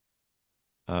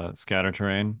scatter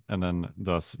terrain, and then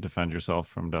thus defend yourself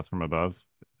from death from above,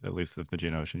 at least if the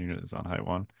Geonosian unit is on height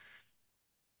 1.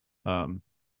 Um,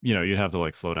 you'd have to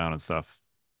like slow down and stuff.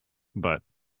 But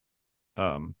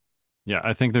um, yeah,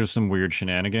 I think there's some weird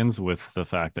shenanigans with the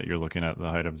fact that you're looking at the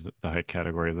height of the height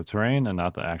category of the terrain and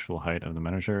not the actual height of the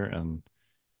miniature. And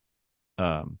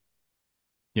um,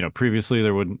 previously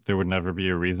there would never be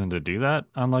a reason to do that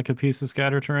on like a piece of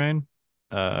scatter terrain.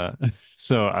 Uh,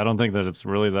 so I don't think that it's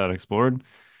really that explored.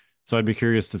 So I'd be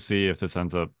curious to see if this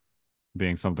ends up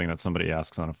being something that somebody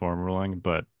asks on a forum ruling.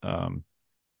 But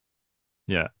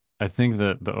yeah, I think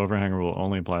that the overhang rule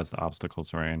only applies to obstacle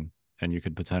terrain, and you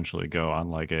could potentially go on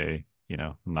like a,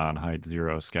 non-height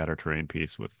 0 scatter terrain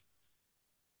piece with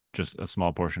just a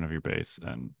small portion of your base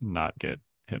and not get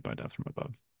hit by death from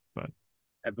above. But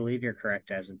I believe you're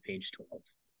correct as of page 12.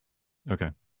 okay.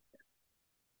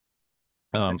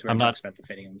 That's where I'm it not, talks about the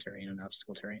fitting on terrain and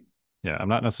obstacle terrain. yeah, I'm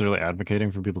not necessarily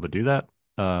advocating for people to do that.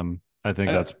 I think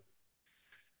I, that's,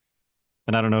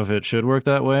 and I don't know if it should work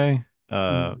that way.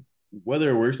 Whether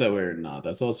it works that way or not,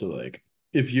 that's also like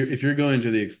if you're going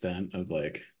to the extent of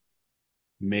like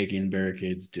making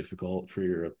barricades difficult for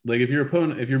your like if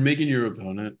you're making your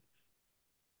opponent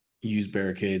use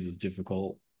barricades as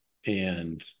difficult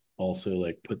and also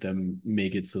like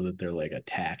make it so that they're like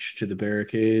attached to the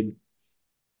barricade,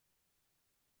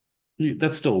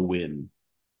 that's still a win.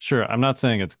 Sure, I'm not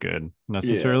saying it's good Yeah.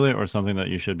 necessarily or something that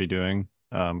you should be doing.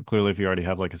 Clearly, if you already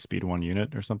have like a speed 1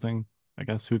 unit or something, I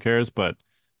guess who cares? But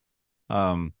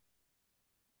um,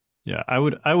 yeah, I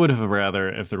would have rather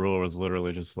if the rule was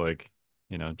literally just like,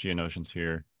 Geonosians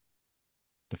here,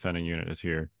 defending unit is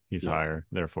here, he's Yeah. higher,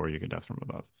 therefore you can death from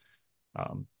above.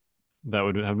 Um, that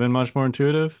would have been much more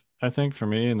intuitive, I think, for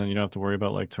me, and then you don't have to worry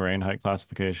about like terrain height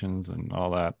classifications and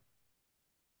all that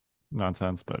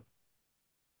nonsense. But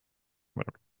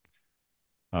whatever.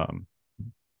 Um,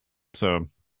 so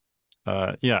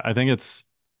yeah, I think it's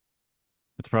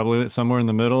probably somewhere in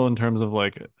the middle in terms of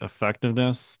like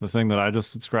effectiveness. The thing that I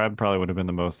just described probably would have been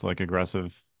the most like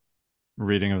aggressive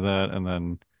reading of that. And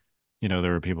then,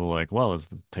 there were people like, well, is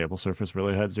the table surface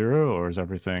really height 0 or is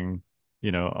everything,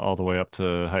 all the way up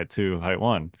to height 2, height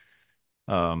 1?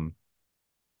 Um,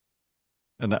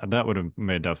 and that would have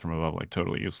made death from above like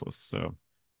totally useless. So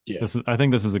Yeah. I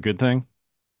think this is a good thing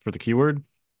for the keyword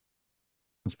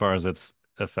as far as its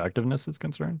effectiveness is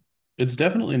concerned. It's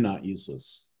definitely not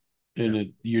useless. And No.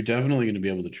 you're definitely going to be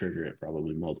able to trigger it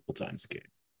probably multiple times a game.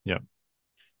 Yeah.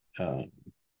 Um,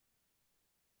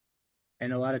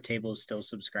 And a lot of tables still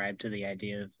subscribe to the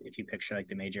idea of if you picture like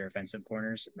the major offensive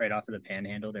corners right off of the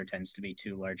panhandle, there tends to be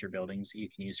 2 larger buildings that you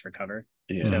can use for cover.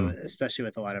 yeah. So especially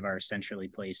with a lot of our centrally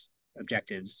placed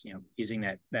objectives, using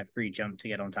that free jump to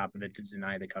get on top of it to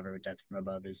deny the cover with death from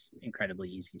above is incredibly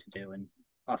easy to do and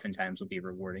oftentimes will be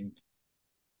rewarding.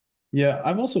 Yeah,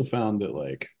 I've also found that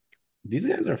like these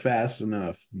guys are fast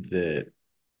enough that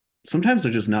sometimes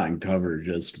they're just not in cover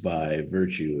just by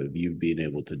virtue of you being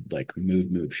able to like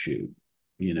move, shoot,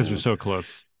 you Because you're know, so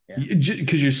close. Yeah.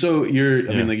 because I mean,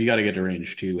 Yeah. like you got to get to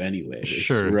range 2 anyways,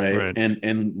 Sure. right? Right.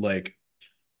 And like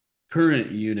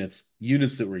current units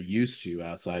that we're used to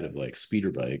outside of like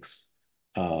speeder bikes,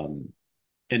 um,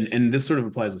 and this sort of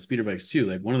applies to speeder bikes too.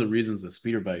 Like one of the reasons that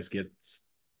speeder bikes get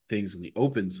things in the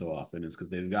open so often is because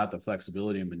they've got the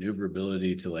flexibility and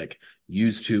maneuverability to like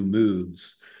use 2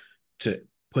 moves to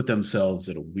put themselves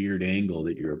at a weird angle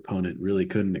that your opponent really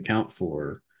couldn't account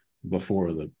for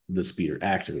before the speeder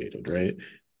activated, right?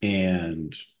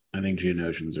 And I think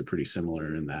Geonosians are pretty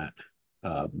similar in that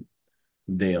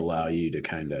they allow you to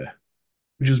kind of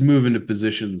just move into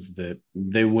positions that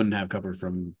they wouldn't have cover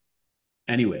from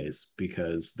anyways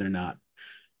because they're not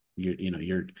you're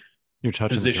You're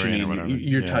touching the terrain or positioning whatever.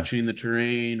 you're Yeah. touching the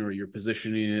terrain or you're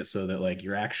positioning it so that like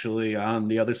you're actually on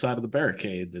the other side of the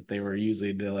barricade that they were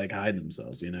using to like hide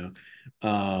themselves,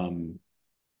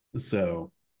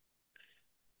 so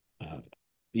uh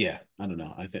yeah, I don't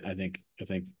know. I think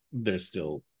there's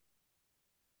still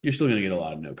you're still gonna get a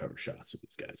lot of no cover shots with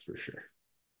these guys for sure.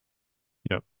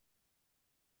 Yep.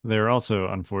 They're also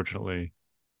unfortunately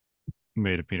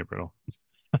made of peanut brittle.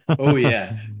 Oh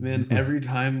yeah, man! Every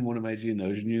time one of my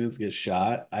Geonosian units gets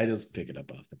shot, I just pick it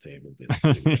up off the table.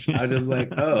 Pretty much, I'm just like,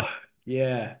 oh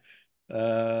yeah,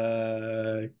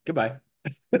 goodbye.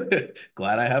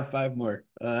 Glad I have 5 more.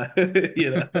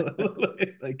 You know,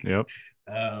 like, Yep.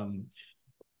 um,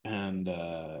 and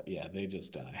yeah, they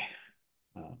just die.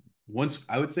 Once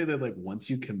I would say that like once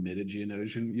you commit a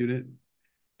Geonosian unit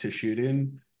to shoot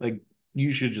in, like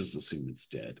you should just assume it's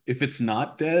dead. If it's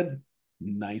not dead,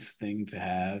 nice thing to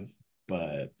have,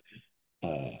 but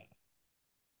uh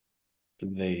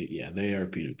they are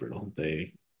peanut brittle.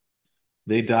 They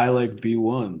die like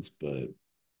B1s, but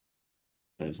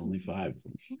there's only 5 of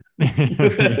them.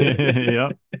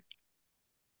 Yep.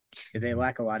 They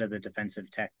lack a lot of the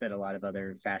defensive tech that a lot of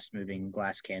other fast moving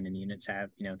glass cannon units have.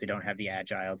 They don't have the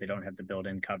agile, they don't have the built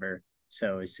in cover.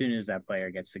 So as soon as that player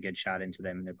gets the good shot into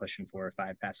them and they're pushing 4 or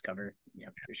 5 past cover,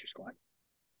 there's your squad.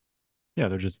 Yeah,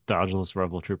 they're just dodgeless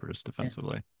rebel troopers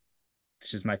defensively. Yeah.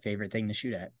 This is my favorite thing to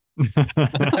shoot at.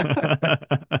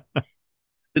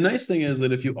 The nice thing is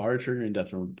that if you are triggering death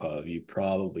from above, you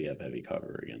probably have heavy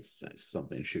cover against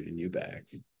something shooting you back,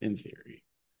 in theory.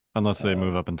 Unless they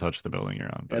move up and touch the building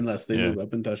you're on. Unless they move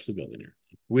up and touch the building you're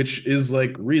on, which is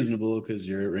like reasonable because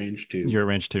you're at range 2. You're at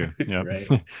range 2. Yeah. Right.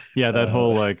 Yeah, that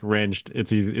whole like ranged,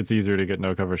 it's easier to get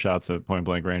no cover shots at point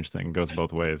blank range thing goes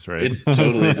both ways, right? It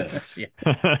totally does. Yeah.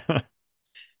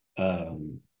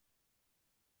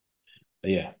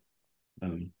 Yeah.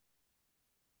 All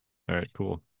right,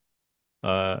 cool.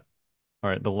 All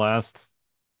right, the last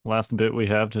bit we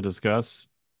have to discuss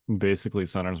basically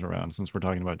centers around, since we're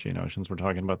talking about Geonosians, we're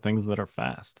talking about things that are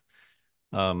fast.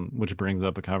 Which brings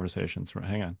up a conversation. So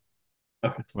hang on.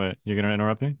 Okay. Wait, you're gonna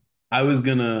interrupt me? I was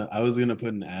gonna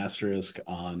put an asterisk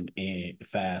on a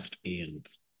fast and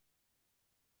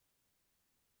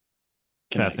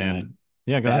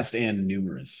yeah, go fast ahead. and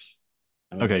numerous.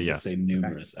 I would Okay, like to yes. say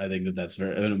numerous. I think that's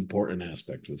an important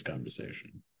aspect to this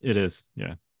conversation. It is,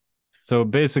 yeah. So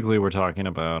basically, we're talking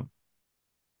about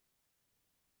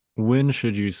when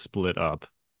should you split up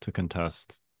to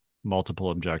contest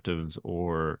multiple objectives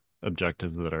or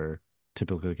objectives that are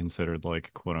typically considered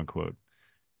like quote unquote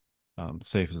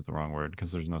safe is the wrong word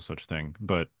because there's no such thing,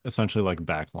 but essentially like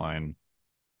backline,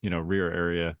 rear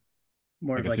area.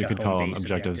 More I of guess like you a could home call them base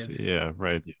objectives. objective. Yeah,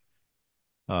 right.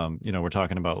 We're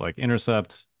talking about like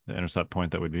intercept, the intercept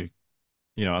point that would be,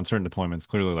 on certain deployments,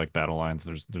 clearly like battle lines,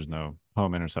 there's no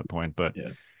home intercept point, but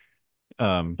yeah.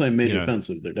 Playing major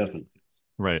offensive, they're definitely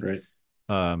right.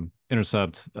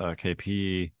 Intercept,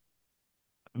 KP,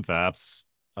 VAPS,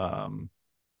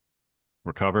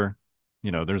 recover.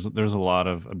 There's a lot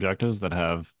of objectives that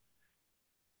have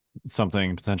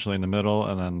something potentially in the middle,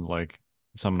 and then like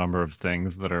some number of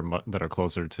things that are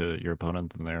closer to your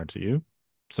opponent than they are to you.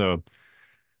 So,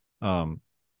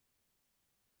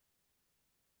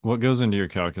 what goes into your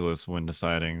calculus when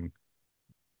deciding,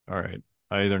 all right,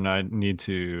 I either need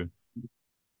to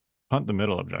hunt the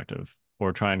middle objective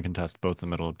or try and contest both the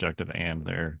middle objective and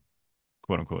their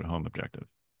quote unquote home objective?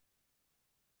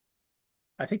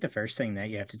 I think the first thing that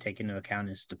you have to take into account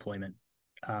is deployment.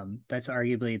 That's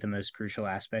arguably the most crucial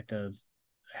aspect of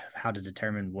how to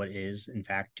determine what is, in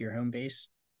fact, your home base.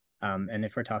 And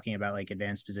if we're talking about like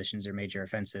advanced positions or major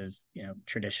offensive,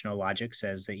 traditional logic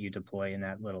says that you deploy in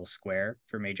that little square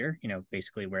for major,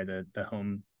 basically where the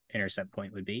home intercept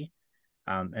point would be.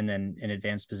 And then in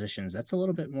advanced positions, that's a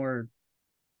little bit more,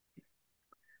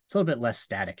 it's a little bit less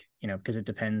static, because it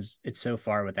depends. It's so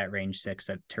far with that range 6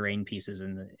 that terrain pieces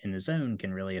in the zone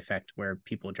can really affect where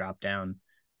people drop down.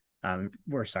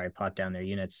 Plot down their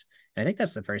units. And I think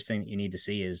that's the first thing that you need to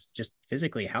see is just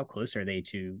physically how close are they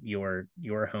to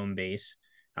your home base,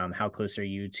 how close are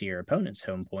you to your opponent's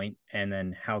home point, and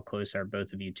then how close are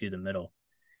both of you to the middle.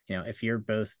 If you're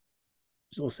both,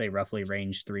 we'll say roughly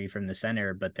range 3 from the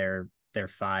center, but they're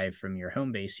 5 from your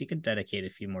home base, you could dedicate a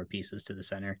few more pieces to the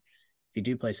center. If you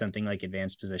do play something like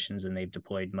advanced positions and they've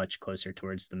deployed much closer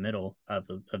towards the middle of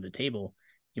the table,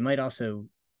 you might also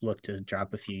look to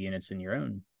drop a few units in your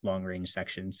own long range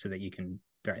sections so that you can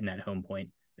threaten that home point,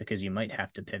 because you might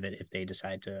have to pivot if they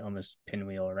decide to almost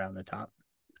pinwheel around the top.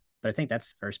 But I think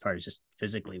that's the first part, is just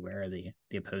physically where are the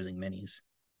opposing minis.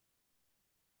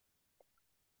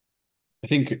 I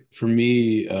think for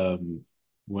me,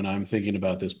 when I'm thinking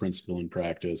about this principle in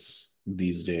practice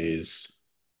these days,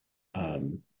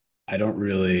 I don't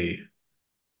really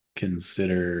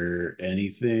consider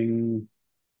anything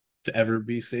to ever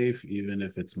be safe, even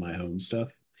if it's my home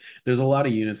stuff. There's a lot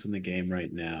of units in the game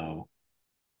right now.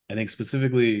 I think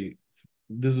specifically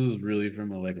this is really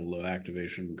from a low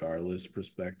activation Garless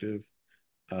perspective,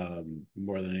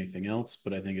 more than anything else,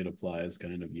 but I think it applies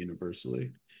kind of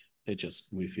universally. It just,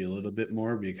 we feel it a bit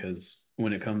more because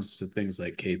when it comes to things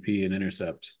like KP and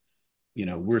intercept,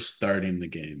 we're starting the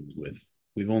game with,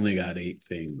 we've only got 8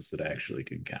 things that actually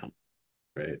can count,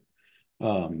 right?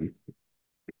 Um,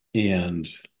 and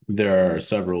there are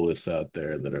several lists out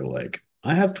there that are like,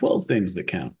 I have 12 things that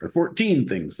count or 14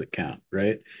 things that count,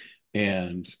 right?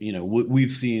 And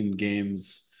we've seen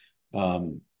games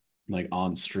like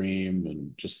on stream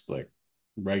and just like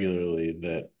regularly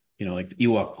that like the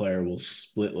Ewok player will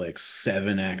split like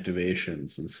 7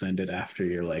 activations and send it after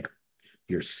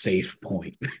your safe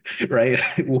point, right?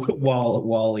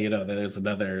 while there's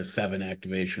another 7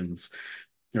 activations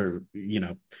or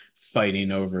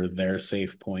fighting over their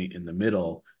safe point in the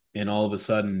middle, and all of a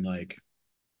sudden like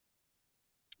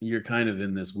you're kind of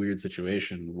in this weird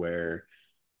situation where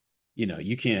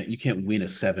you can't win a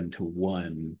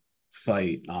 7-1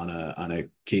 fight on a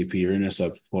KP or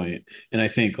intercept point. And I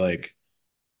think like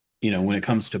when it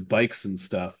comes to bikes and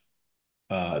stuff,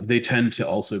 they tend to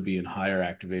also be in higher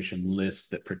activation lists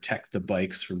that protect the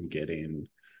bikes from getting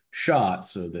shot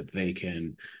so that they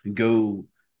can go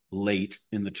late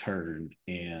in the turn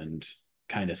and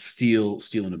kind of steal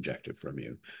an objective from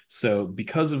you. So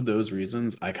because of those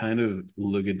reasons, I kind of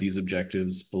look at these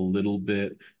objectives a little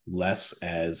bit less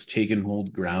as take and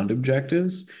hold ground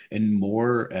objectives and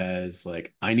more as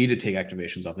like I need to take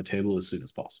activations off the table as soon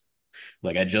as possible.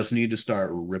 Like I just need to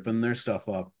start ripping their stuff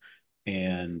up,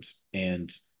 and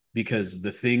because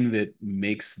the thing that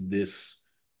makes this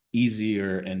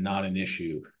easier and not an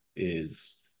issue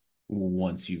is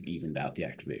once you've evened out the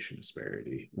activation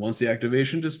disparity. Once the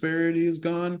activation disparity is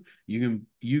gone, you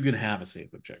can have a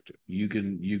safe objective. You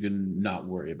can not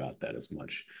worry about that as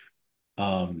much.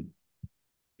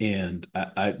 And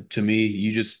I to me,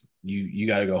 you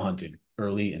got to go hunting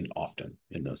early and often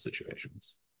in those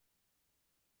situations.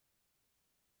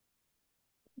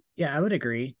 Yeah, I would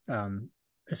agree.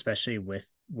 Especially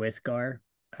with Gar.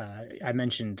 I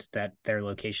mentioned that their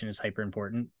location is hyper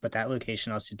important, but that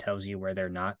location also tells you where they're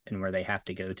not and where they have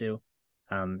to go to.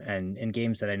 And in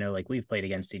games that I know, like we've played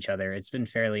against each other, it's been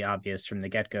fairly obvious from the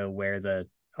get go where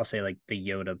I'll say like the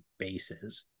Yoda base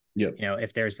is. Yep.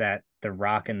 If there's the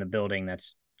rock in the building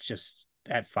that's just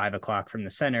at 5 o'clock from the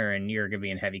center and you're going to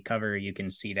be in heavy cover, you can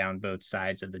see down both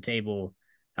sides of the table.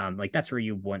 Like that's where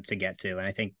you want to get to. And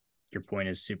I think your point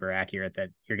is super accurate that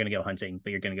you're going to go hunting,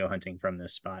 but you're going to go hunting from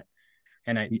this spot.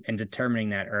 And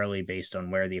determining that early based on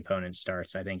where the opponent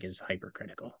starts, I think is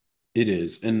hypercritical. It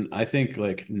is. And I think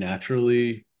like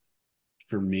naturally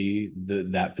for me,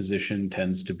 that position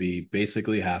tends to be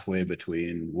basically halfway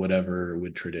between whatever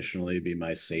would traditionally be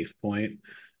my safe point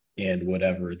and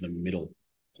whatever the middle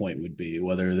point would be,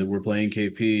 whether that we're playing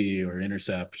KP or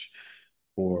intercept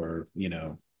or,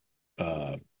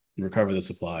 recover the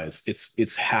supplies.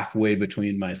 It's halfway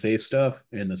between my safe stuff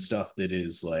and the stuff that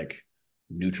is like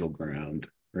neutral ground,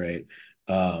 right?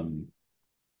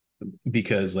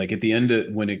 Because like at the end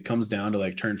of when it comes down to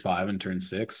like turn 5 and turn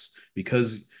 6,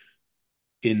 because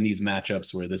in these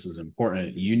matchups where this is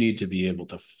important, you need to be able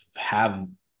to have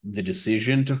the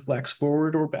decision to flex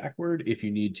forward or backward if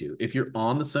you need to. If you're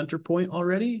on the center point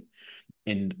already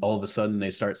and all of a sudden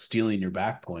they start stealing your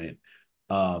back point,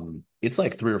 it's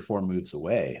like 3 or 4 moves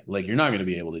away. Like you're not going to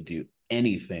be able to do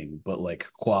anything but like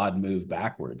quad move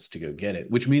backwards to go get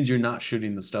it, which means you're not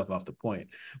shooting the stuff off the point.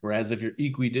 Whereas if you're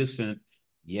equidistant,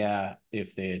 yeah,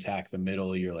 if they attack the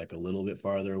middle, you're like a little bit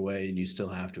farther away and you still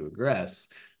have to aggress,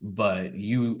 but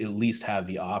you at least have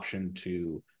the option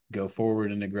to go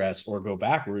forward and aggress or go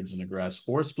backwards and aggress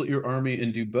or split your army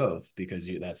and do both because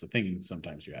that's the thing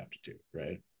sometimes you have to do,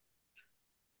 right?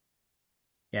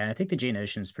 Yeah, and I think the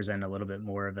Geonosians present a little bit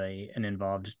more of an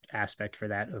involved aspect for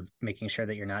that of making sure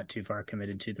that you're not too far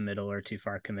committed to the middle or too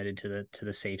far committed to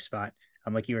the safe spot.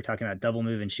 Like you were talking about, double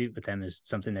move and shoot with them is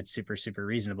something that's super super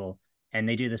reasonable, and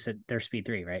they do this at their speed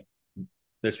 3, right?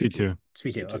 Their Speed 2.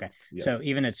 Speed 2. Okay, yeah. So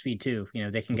even at speed 2,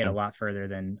 they can get a lot further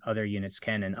than other units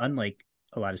can, and unlike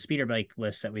a lot of speeder bike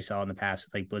lists that we saw in the past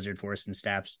with like Blizzard Force and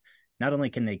Staps, not only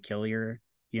can they kill your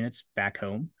units back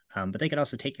home, but they can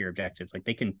also take your objective. Like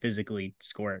they can physically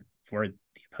score it for the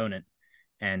opponent.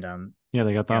 And yeah,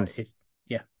 they got thumbs.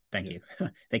 Thank you.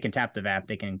 They can tap the VAP,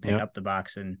 they can pick up the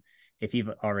box, and if you've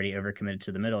already overcommitted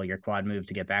to the middle, your quad move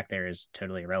to get back there is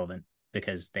totally irrelevant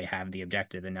because they have the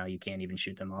objective and now you can't even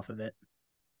shoot them off of it.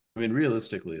 I mean,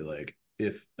 realistically, like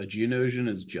if a Geonosian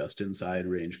is just inside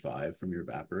range 5 from your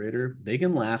evaporator, they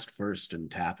can last first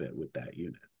and tap it with that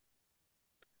unit.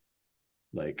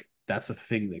 Like that's a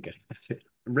thing that can happen.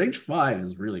 range 5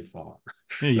 is really far.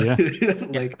 Yeah.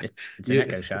 Like, It's an yeah,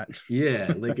 echo shot.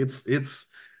 yeah, like it's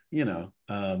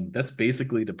that's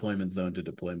basically deployment zone to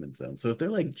deployment zone. So if they're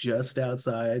like just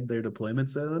outside their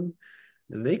deployment zone,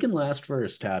 they can last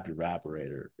first tap your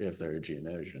evaporator if they're a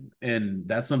Geonosian. And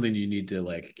that's something you need to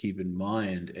like keep in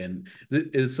mind. And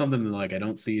it's something that like I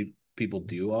don't see people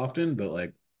do often, but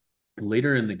like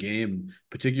later in the game,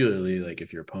 particularly like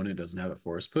if your opponent doesn't have a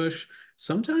force push,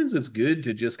 sometimes it's good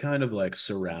to just kind of like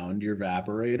surround your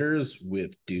evaporators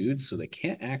with dudes so they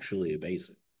can't actually abase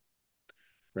it,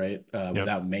 right? Yep.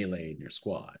 Without melee in your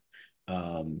squad.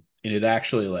 And it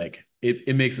actually like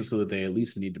it makes it so that they at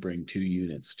least need to bring 2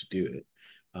 units to do it.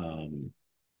 Um,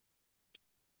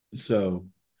 so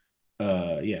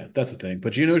yeah, that's the thing.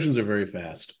 But Geonosians are very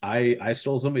fast. I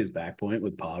stole somebody's back point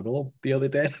with Poggle the other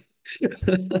day.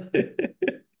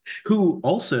 Who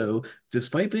also,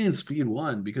 despite being speed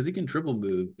 1, because he can triple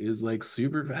move, is like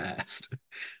super fast.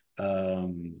 Yeah,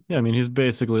 I mean, he's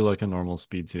basically like a normal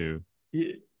speed 2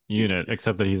 yeah, unit,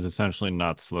 except that he's essentially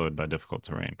not slowed by difficult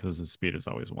terrain because his speed is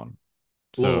always 1.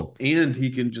 So, well, and he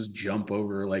can just jump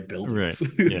over like right. buildings.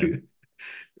 Yeah.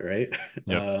 Right.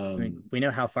 Yep. I mean, we know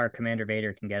how far Commander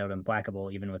Vader can get out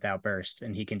unblackable even without burst,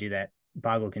 and he can do that.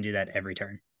 Boggle can do that every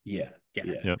turn. Yeah. Yeah.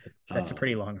 Yeah. Yep. That's a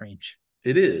pretty long range.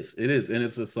 It is. It is. And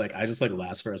it's just like I just like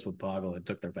last first with Poggle and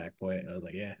took their back point. And I was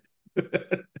like, yeah.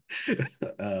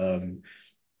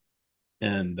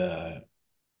 And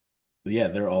yeah,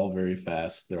 they're all very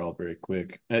fast. They're all very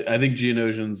quick. I think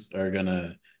Geonosians are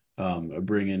gonna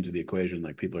bring into the equation,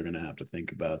 like people are gonna have to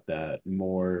think about that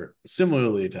more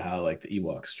similarly to how like the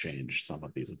Ewoks change some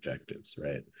of these objectives,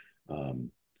 right?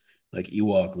 Um, like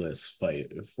Ewok-less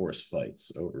force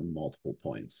fights over multiple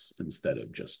points instead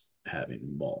of just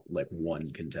having like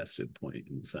one contested point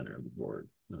in the center of the board.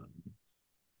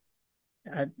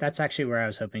 That's actually where I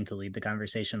was hoping to lead the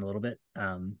conversation a little bit.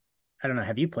 I don't know.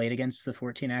 Have you played against the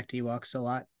 14 act Ewoks a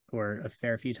lot or a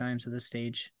fair few times at this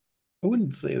stage? I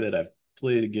wouldn't say that I've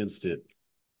played against it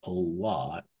a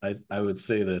lot. I would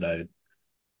say that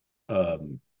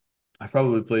I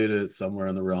probably played it somewhere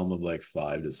in the realm of like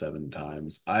 5 to 7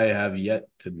 times. I have yet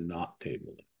to not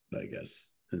table it, I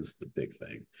guess, is the big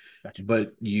thing. Gotcha.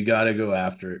 But you got to go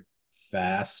after it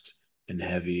fast and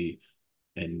heavy,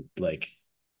 and like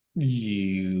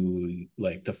you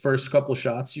like the first couple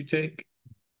shots you take,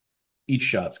 each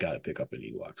shot's got to pick up an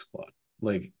Ewok squad,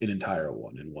 like an entire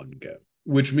one in one go,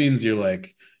 which means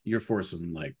you're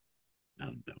forcing like, I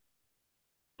don't know,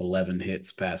 11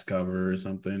 hits past cover or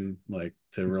something like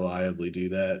to reliably do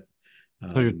that.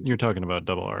 So you're talking about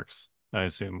double arcs, I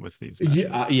assume, with these Yeah,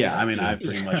 matches. yeah. I mean, Yeah. I've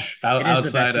pretty much It is the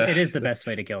best. outside of It is the best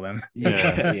way to kill them.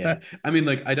 yeah, yeah. I mean,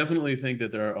 like, I definitely think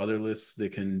that there are other lists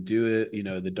that can do it. You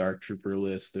know, the Dark Trooper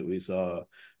list that we saw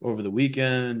over the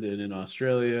weekend and in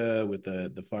Australia with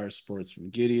the fire sports from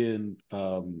Gideon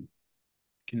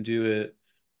can do it.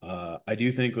 I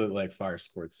do think that like fire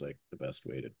sports like the best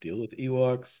way to deal with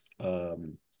Ewoks.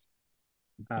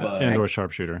 But And or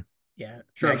sharpshooter. Yeah,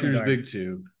 sharpshooter's Magnagard. big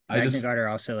too. Magnagard are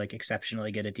also like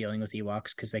exceptionally good at dealing with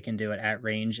Ewoks because they can do it at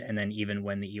range and then even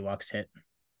when the Ewoks hit.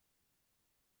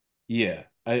 Yeah,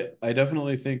 I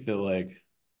definitely think that like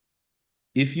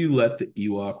if you let the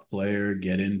Ewok player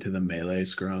get into the melee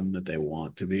scrum that they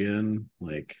want to be in,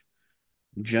 like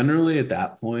generally at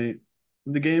that point,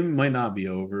 the game might not be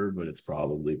over, but it's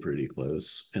probably pretty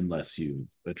close unless you've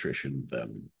attritioned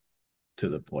them to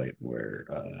the point where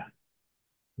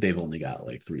they've only got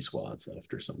like 3 squads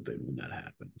left or something when that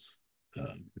happens.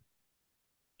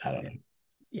 I don't know.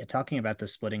 Yeah, talking about the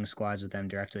splitting squads with them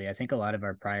directly, I think a lot of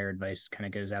our prior advice kind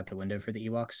of goes out the window for the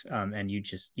Ewoks. And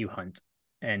you hunt.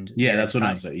 And yeah, that's what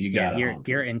I'm saying. You got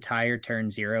your entire turn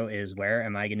 0 is where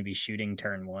am I going to be shooting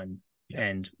turn 1, yeah.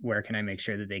 and where can I make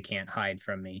sure that they can't hide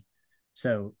from me?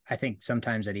 So I think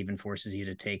sometimes that even forces you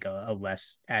to take a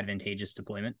less advantageous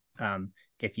deployment.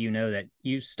 If you know that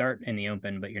you start in the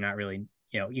open, but you're not really,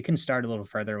 you can start a little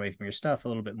further away from your stuff, a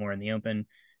little bit more in the open,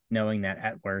 knowing that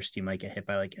at worst you might get hit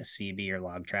by like a CB or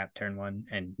log trap turn 1,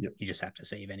 and you just have to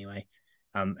save anyway.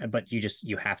 But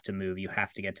you have to move. You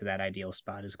have to get to that ideal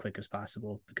spot as quick as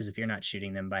possible, because if you're not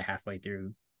shooting them by halfway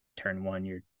through turn 1,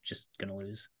 you're just gonna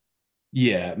lose.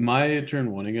 Yeah, my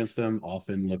turn 1 against them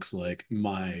often looks like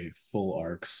my full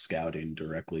arc scouting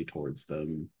directly towards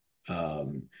them.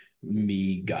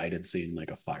 Me guidancing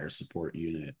like a fire support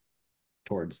unit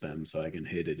towards them so I can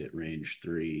hit it at range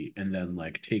 3, and then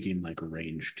like taking like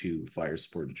range 2 fire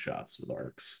supported shots with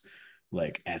arcs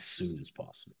like as soon as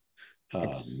possible.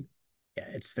 Yeah,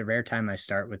 it's the rare time I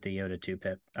start with the Yoda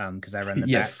 2-pip because I run the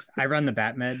Yes.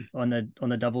 bat med on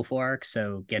the double full arc,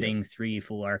 so Yep. getting 3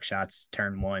 full arc shots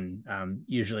turn 1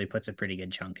 usually puts a pretty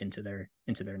good chunk into their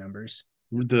numbers.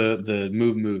 The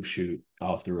move shoot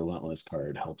off the relentless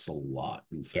card helps a lot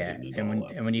in Yeah, setting it and all when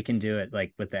up. and when you can do it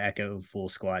like with the Echo full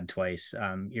squad twice,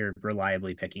 you're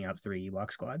reliably picking up 3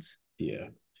 Ewok squads. Yeah.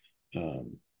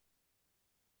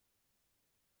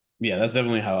 Yeah, that's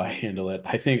definitely how I handle it.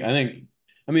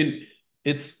 I mean,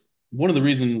 it's one of the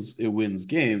reasons it wins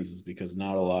games is because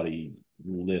not a lot of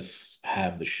lists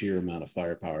have the sheer amount of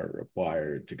firepower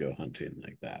required to go hunting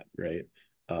like that, right?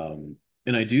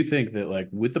 And I do think that like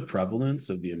with the prevalence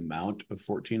of the amount of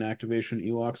 14 activation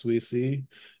Ewoks we see,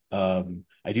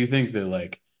 I do think that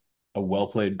like a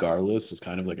well-played Gar list is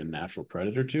kind of like a natural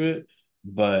predator to it,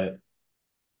 but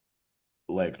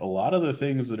like a lot of the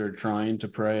things that are trying to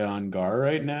prey on Gar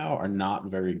right now are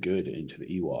not very good into the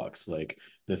Ewoks. Like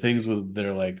the things with that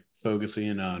are like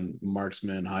focusing on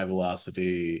marksman, high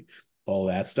velocity, all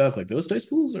that stuff. Like those dice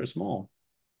pools are small.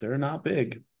 They're not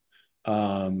big.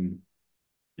 Um,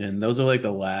 and those are like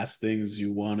the last things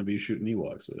you want to be shooting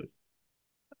Ewoks with.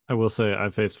 I will say I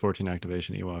faced 14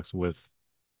 activation Ewoks with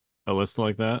a list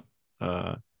like that.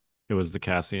 Uh, it was the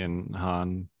Cassian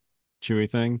Han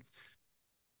Chewie thing.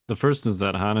 The first is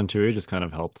that Han and Chewie just kind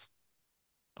of helped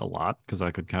a lot because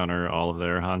I could counter all of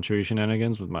their Han Chewie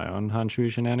shenanigans with my own Han Chewie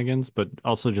shenanigans, but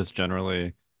also just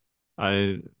generally,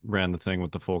 I ran the thing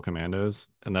with the full commandos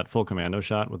and that full commando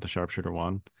shot with the sharpshooter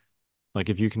one. Like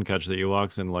if you can catch the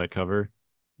Ewoks in light cover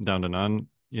down to none,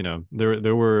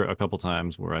 there were a couple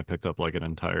times where I picked up like an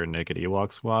entire naked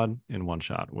Ewok squad in one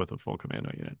shot with a full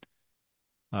commando unit.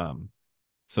 Um,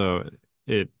 so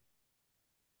it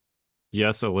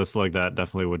yes, a list like that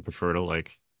definitely would prefer to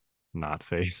like not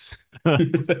face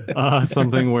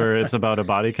something where it's about a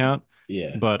body count.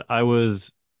 Yeah. But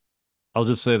I'll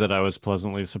just say that I was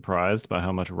pleasantly surprised by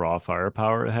how much raw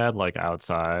firepower it had, like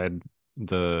outside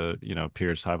the,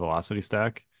 Pierce high velocity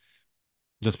stack,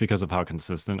 just because of how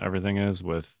consistent everything is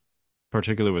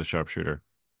particularly with sharpshooter,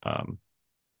 um,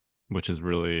 which is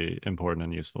really important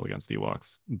and useful against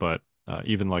Ewoks. But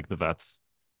even like the vets,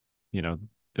 you know,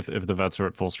 if the vets are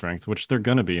at full strength, which they're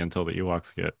gonna be until the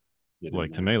Ewoks get Get in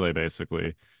like to there. melee,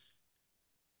 basically,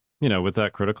 with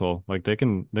that critical, like they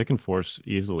can force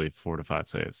easily 4 to 5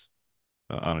 saves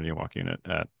on an Ewok unit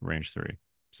at range 3.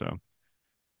 So,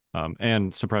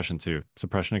 and suppression too.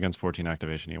 Suppression against 14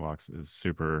 activation Ewoks is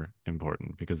super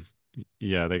important because,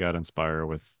 yeah, they got Inspire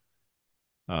with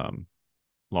um,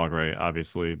 Logray,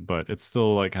 obviously, but it's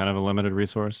still like kind of a limited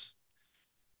resource.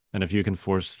 And if you can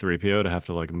force 3PO to have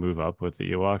to like move up with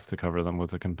the Ewoks to cover them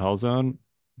with a compel zone,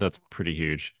 that's pretty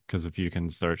huge. Because if you can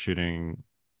start shooting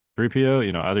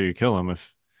 3PO, either you kill him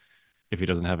if he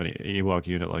doesn't have any Ewok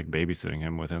unit like babysitting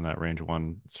him within that range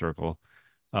 1 circle,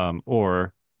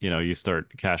 or you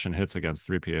start cashing hits against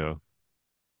 3PO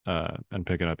and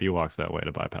picking up Ewoks that way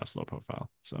to bypass low profile.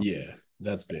 So Yeah,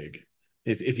 that's big.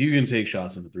 If you can take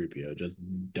shots in the 3PO, just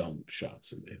dump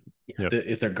shots into him. yep,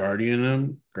 If they're guardianing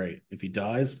him, great. If he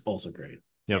dies, also great.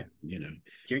 yep,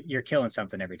 You're killing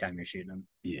something every time you're shooting them.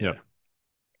 Yeah. yep,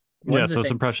 One yeah. of the So things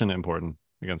suppression important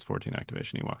against 14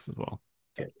 activation Ewoks as well.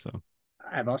 So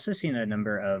I've also seen a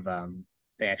number of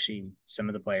some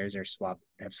of the players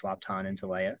have swapped Han into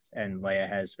Leia, and Leia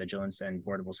has vigilance and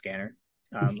portable scanner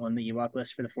on the Ewok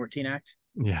list for the 14 act.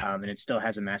 yeah, And it still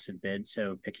has a massive bid,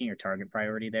 so picking your target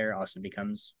priority there also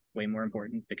becomes way more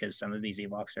important because some of these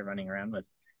Ewoks are running around with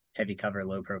heavy cover,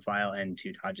 low profile, and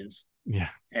 2 dodges, yeah,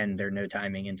 and they're no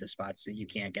timing into spots that you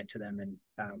can't get to them.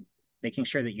 And making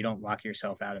sure that you don't lock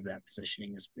yourself out of that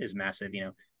positioning is massive.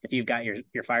 If you've got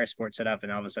your fire sport set up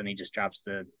and all of a sudden he just drops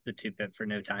the 2-pip for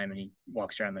no time and he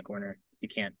walks around the corner, you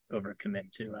can't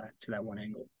overcommit to that one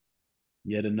angle.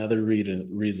 Yet another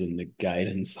reason the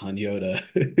guidance on Yoda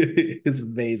is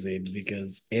amazing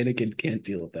because Anakin can't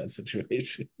deal with that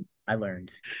situation. I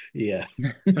learned. Yeah,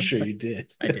 I'm sure you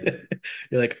did. I did.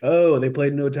 You're like, oh, they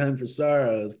played No Time for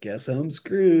Sorrows. Guess I'm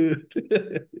screwed.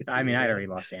 I mean, I'd already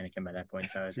lost Anakin by that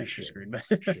point, so I was extra Sure. screwed.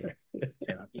 But Sure.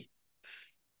 say not me.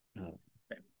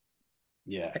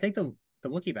 Yeah. I think the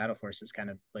Wookiee battle force is kind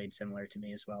of played similar to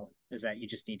me as well. Is that you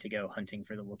just need to go hunting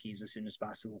for the Wookiees as soon as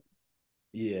possible.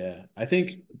 Yeah, I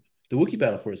think the Wookiee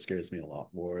battle force scares me a lot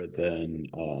more than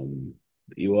the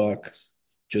Ewoks,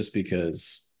 just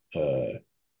because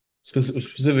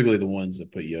specifically the ones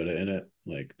that put Yoda in it,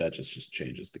 like that just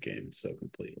changes the game so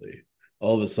completely.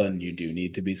 All of a sudden, you do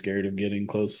need to be scared of getting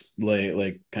close,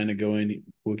 like kind of going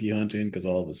Wookiee hunting, because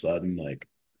all of a sudden, like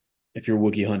if you're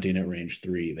Wookiee hunting at range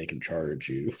 3, they can charge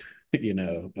you, you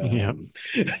know. yep,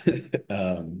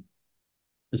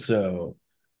 So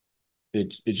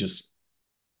it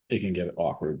can get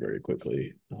awkward very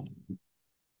quickly.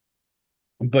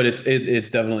 But it's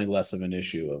definitely less of an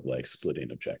issue of like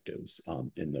splitting objectives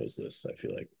in those lists. I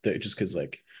feel like just because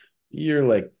like you're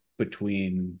like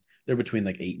they're between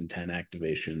like 8 and 10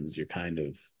 activations. You're kind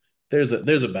of there's a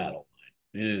battle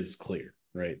line. It is clear,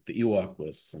 right? The Ewok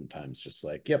list sometimes just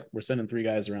like, yep, we're sending 3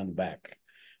 guys around the back.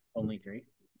 Only 3.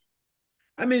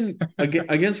 I mean,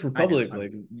 against Republic, I know,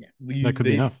 like That could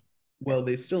be enough. well,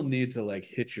 they still need to like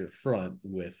hit your front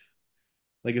with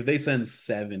like if they send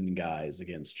 7 guys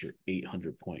against your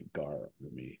 800-point Gar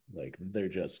army, like they're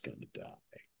just gonna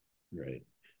die, right?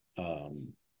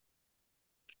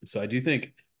 So I do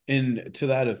think, in to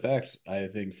that effect, I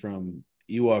think from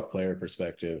Ewok player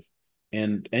perspective,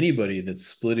 and anybody that's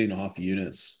splitting off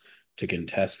units to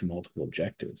contest multiple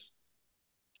objectives,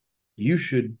 you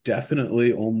should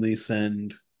definitely only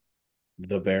send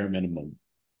the bare minimum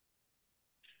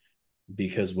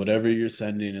because whatever you're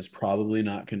sending is probably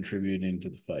not contributing to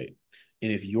the fight.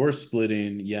 And if you're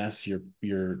splitting, yes,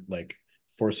 you're like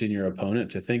forcing your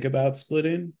opponent to think about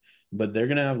splitting, but they're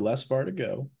gonna have less far to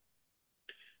go,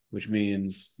 which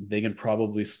means they can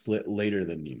probably split later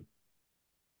than you,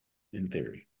 in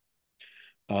theory.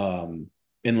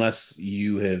 Unless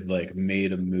you have like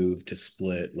made a move to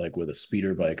split like with a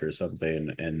speeder bike or something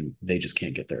and they just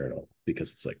can't get there at all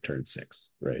because it's like turn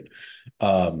 6, right?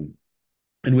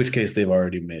 In which case they've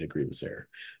already made a grievous error.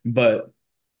 But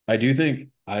I do think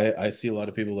I see a lot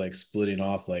of people like splitting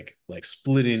off like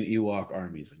splitting Ewok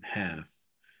armies in half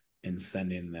and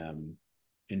sending them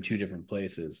in 2 different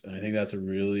places. And I think that's a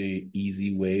really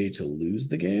easy way to lose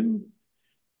the game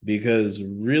because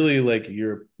really like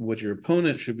what your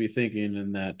opponent should be thinking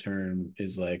in that turn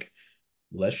is like,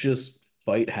 let's just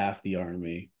fight half the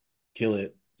army, kill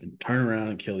it, and turn around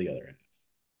and kill the other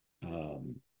half.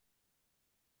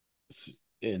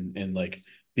 And like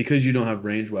because you don't have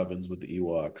range weapons with the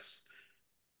Ewoks,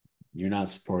 you're not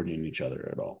supporting each other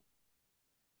at all.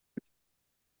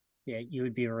 Yeah, you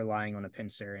would be relying on a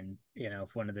pincer, and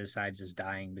if one of those sides is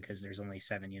dying because there's only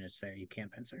 7 units there, you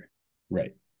can't pincer.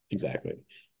 Right. Exactly.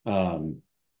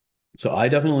 So I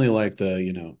definitely like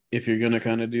if you're gonna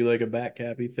kind of do like a back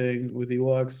cappy thing with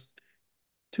Ewoks,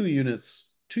 2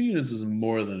 units is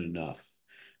more than enough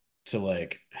to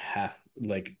like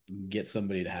get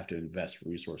somebody to have to invest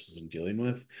resources in dealing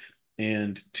with.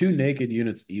 And 2 naked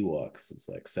units Ewoks is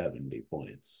like 70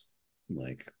 points.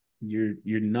 Like you're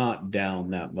not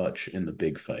down that much in the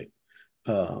big fight.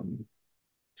 And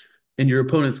your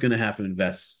opponent's going to have to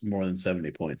invest more than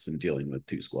 70 points in dealing with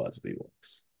 2 squads of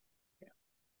Ewoks.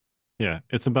 Yeah,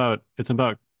 it's about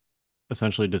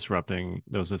essentially disrupting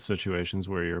those situations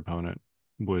where your opponent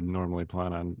would normally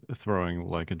plan on throwing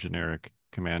like a generic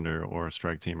commander or a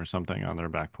strike team or something on their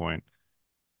back point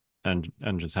and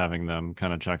just having them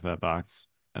kind of check that box.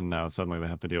 And now suddenly they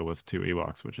have to deal with 2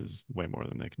 Ewoks, which is way more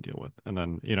than they can deal with. And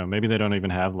then, maybe they don't even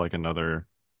have like another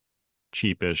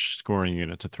cheapish scoring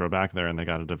unit to throw back there and they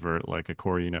got to divert like a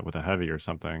core unit with a heavy or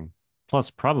something,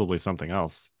 plus probably something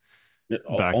else back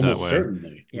that Almost way.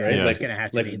 certainly, Yeah, right? it's Yeah. gonna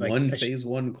have to Like be one phase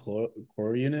 1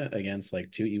 core unit against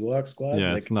like 2 Ewok squads.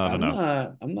 Yeah, it's Like not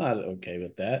enough. I'm not okay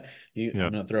with that. Yeah.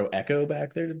 I'm gonna throw Echo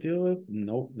back there to deal with.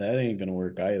 Nope, that ain't gonna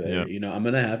work either. Yeah. I'm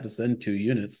gonna have to send 2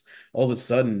 units. All of a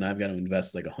sudden, I've got to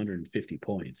invest like 150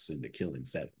 points into killing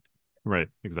 7. Right.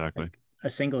 Exactly. like a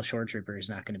single shore trooper is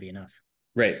not going to be enough.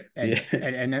 Right. And,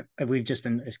 Yeah. and we've just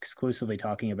been exclusively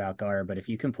talking about Gar, but if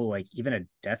you can pull like even a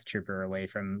death trooper away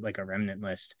from like a remnant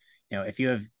list, if you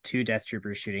have 2 death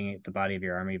troopers shooting at the body of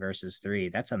your army versus 3,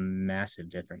 that's a massive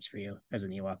difference for you as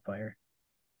an Ewok player.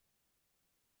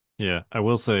 Yeah. I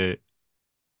will say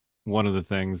one of the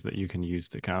things that you can use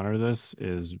to counter this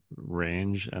is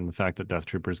range, and the fact that death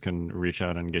troopers can reach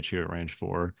out and get you at range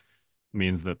 4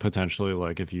 means that potentially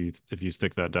like if you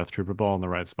stick that death trooper ball in the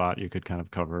right spot, you could kind of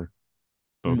cover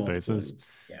both Multiple bases. ways.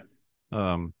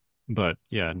 Yeah. But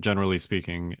yeah, generally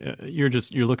speaking, you're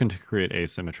looking to create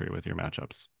asymmetry with your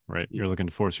matchups, right? You're looking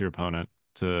to force your opponent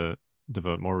to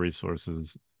devote more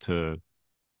resources to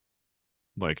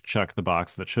like check the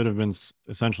box that should have been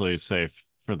essentially safe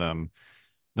for them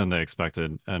than they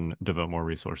expected and devote more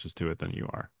resources to it than you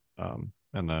are.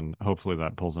 And then hopefully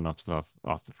that pulls enough stuff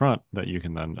off the front that you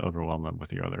can then overwhelm them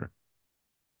with your other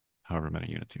however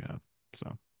many units you have.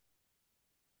 So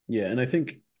Yeah, and I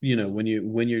think, when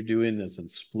you're doing this and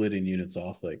splitting units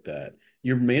off like that,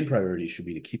 your main priority should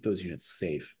be to keep those units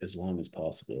safe as long as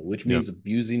possible, which Yep. means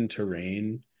abusing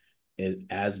terrain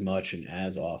as much and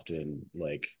as often,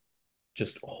 like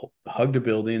just hug the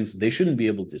buildings. They shouldn't be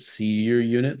able to see your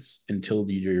units until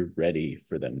you're ready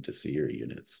for them to see your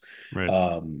units.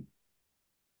 right.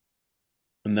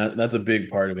 And that's a big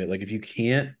part of it. Like if you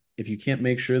can't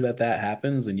make sure that that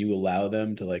happens and you allow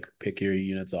them to like pick your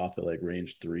units off at like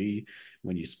range 3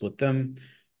 when you split them,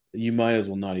 you might as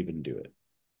well not even do it,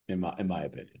 in my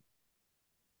opinion.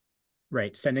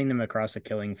 Right. Sending them across a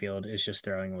killing field is just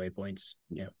throwing away points.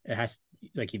 You know, it has,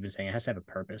 like you've been saying, it has to have a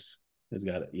purpose. It's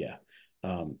got it, yeah.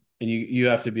 And you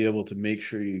have to be able to make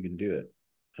sure you can do it.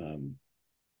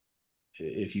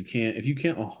 If you can't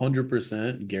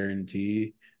 100%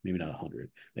 guarantee, maybe not 100,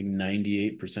 like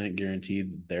 98% guarantee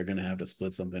they're going to have to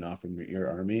split something off from their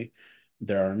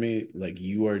army, like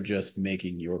you are just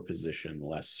making your position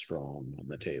less strong on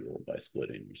the table by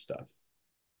splitting your stuff.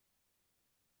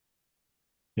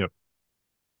 Yep.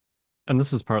 And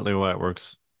this is partly why it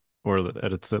works, or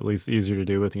that it's at least easier to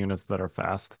do with units that are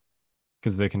fast,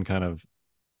 because they can kind of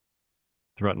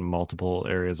threaten multiple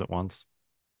areas at once.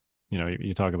 You know,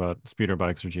 you talk about speeder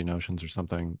bikes or Geonosians or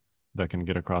something that can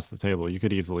get across the table. You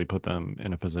could easily put them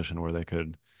in a position where they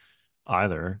could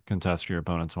either contest your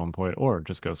opponent's home point or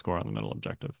just go score on the middle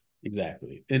objective.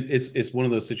 Exactly. And it's one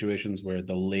of those situations where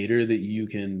the later that you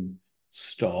can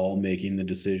stall making the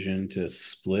decision to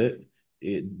split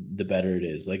it, the better it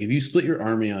is. Like if you split your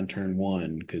army on turn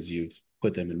 1 because you've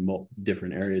put them in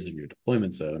different areas of your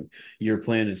deployment zone, your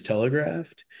plan is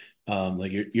telegraphed.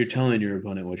 Like you're telling your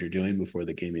opponent what you're doing before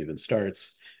the game even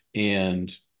starts,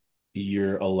 and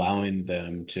you're allowing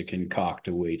them to concoct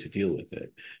a way to deal with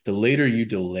it. The later you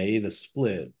delay the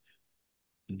split,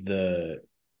 the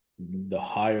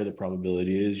higher the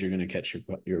probability is you're going to catch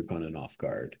your opponent off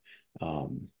guard.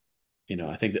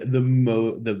 I think that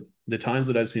the times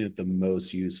that I've seen it the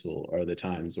most useful are the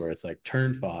times where it's like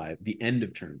turn 5, the end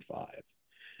of turn 5,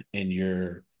 and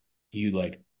you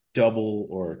like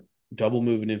double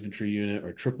move an infantry unit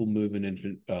or triple move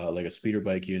an like a speeder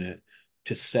bike unit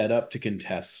to set up to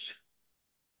contest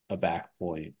a back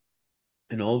point.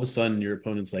 And all of a sudden your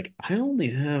opponent's like, I only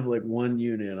have like one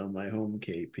unit on my home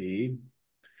KP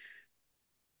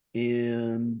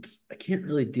and I can't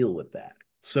really deal with that.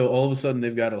 So all of a sudden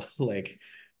they've got to like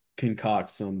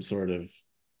concoct some sort of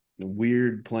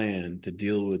weird plan to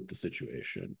deal with the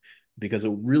situation because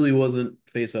it really wasn't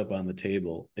face up on the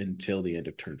table until the end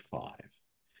of turn 5.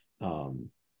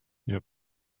 Yep.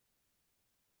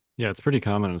 Yeah, it's pretty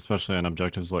common, especially on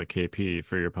objectives like KP,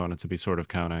 for your opponent to be sort of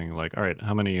counting, like, all right,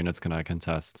 how many units can I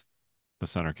contest the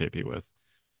center KP with?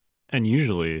 And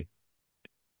usually,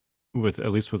 with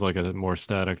at least with like a more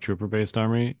static trooper based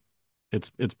army, it's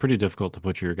pretty difficult to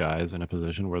put your guys in a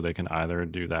position where they can either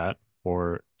do that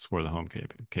or score the home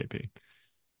KP.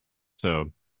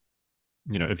 So,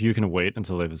 if you can wait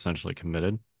until they've essentially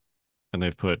committed and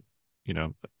they've put,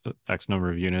 X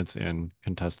number of units in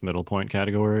contest middle point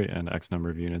category and X number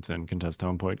of units in contest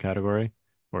home point category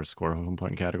or score home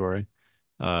point category,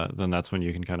 then that's when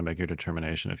you can kind of make your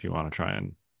determination if you want to try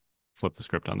and flip the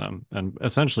script on them. And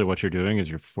essentially what you're doing is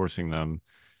you're forcing them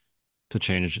to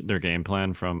change their game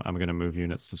plan from I'm going to move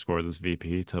units to score this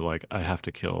VP to like I have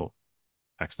to kill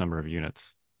X number of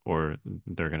units or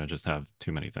they're going to just have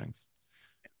too many things.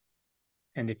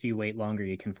 And if you wait longer,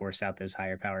 you can force out those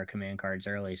higher power command cards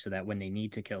early so that when they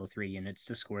need to kill 3 units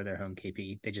to score their home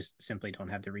KP, they just simply don't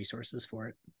have the resources for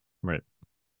it. Right.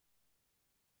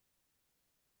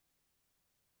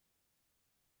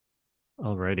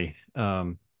 Alrighty.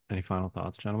 Any final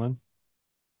thoughts, gentlemen?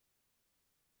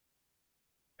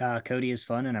 Cody is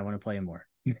fun and I want to play him more.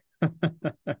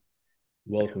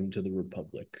 Welcome to the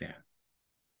Republic. Yeah.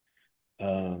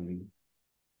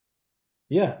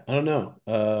 Yeah, I don't know.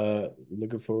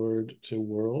 Looking forward to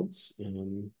Worlds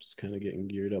and just kind of getting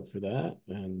geared up for that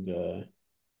and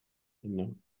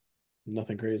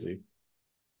nothing crazy.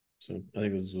 So I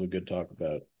think this is a good talk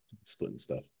about splitting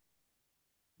stuff.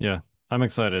 Yeah, I'm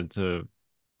excited to.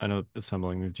 I know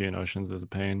assembling these Geonosians is a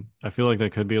pain. I feel like they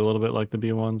could be a little bit like the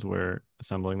B1s, where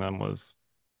assembling them was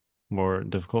more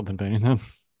difficult than painting them.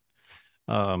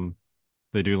 um,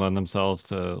 they do lend themselves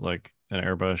to like an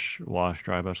airbrush, wash,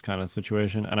 dry brush kind of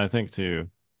situation, and I think too,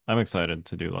 I'm excited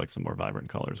to do like some more vibrant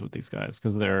colors with these guys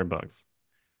because they're bugs.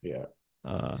 Yeah.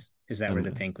 Is that where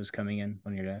the pink was coming in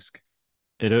on your desk?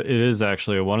 It is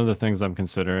actually one of the things I'm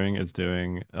considering is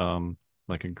doing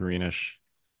like a greenish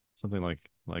something like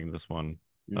this one.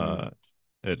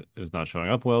 It is not showing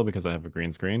up well because I have a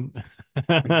green screen.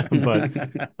 But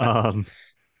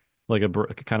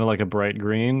like kind of like a bright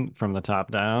green from the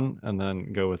top down and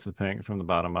then go with the pink from the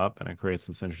bottom up and it creates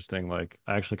this interesting like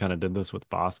I actually kind of did this with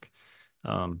Bosk.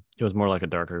 It was more like a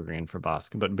darker green for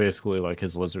Bosk, but basically like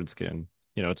his lizard skin,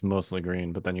 it's mostly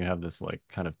green, but then you have this like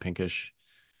kind of pinkish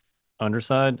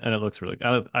underside and it looks really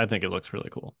I think it looks really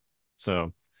cool.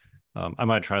 So I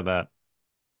might try that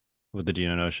with the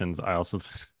Geonosians. I also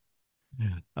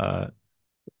uh,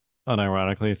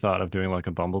 unironically thought of doing like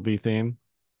a Bumblebee theme.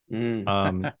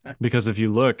 Mm. Because if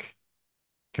you look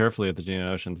carefully at the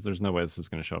Geonosians, there's no way this is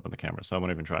going to show up in the camera, so I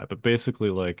won't even try it. But basically,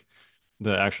 like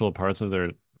the actual parts of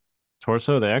their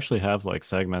torso, they actually have like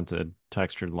segmented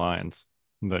textured lines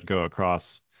that go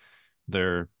across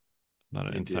their, not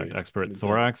an They insect do. expert, The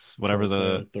thorax, whatever torso,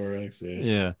 the, thorax, yeah.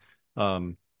 yeah.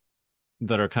 Um,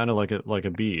 that are kind of like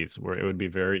a bee's, where it would be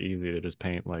very easy to just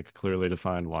paint like clearly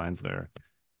defined lines there.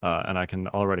 And I can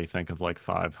already think of like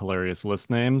 5 hilarious list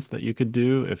names that you could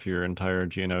do if your entire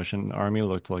Geonosian army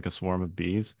looked like a swarm of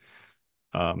bees.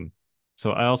 Um,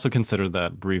 so I also considered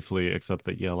that briefly, except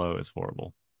that yellow is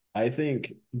horrible I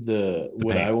think the to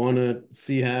what I paint. want to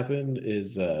see happen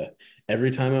is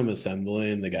every time I'm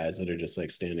assembling the guys that are just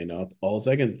like standing up, all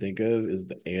I can think of is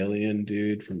the alien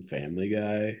dude from Family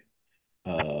Guy.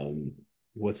 Um,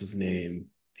 what's his name?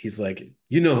 He's like,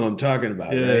 you know who I'm talking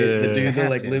about, right? The Yeah, I dude that have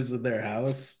like to. lives in their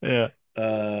house. yeah.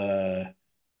 Uh,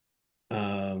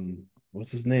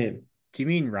 what's his name? Do you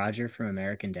mean Roger from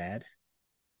American Dad?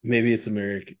 Maybe it's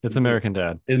American. It's American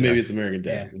Dad. Maybe Yeah. it's American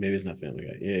Yeah. Dad. Maybe it's not Family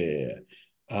Guy. Yeah, yeah,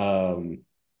 yeah.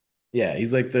 Yeah,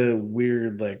 he's like the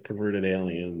weird, like perverted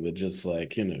alien that just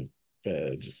like,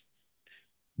 just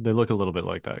They look a little bit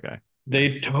like that guy. Yeah.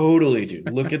 they totally do.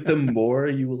 Look at them more,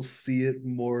 you will see it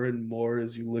more and more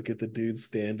as you look at the dude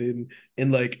standing.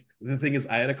 And like the thing is,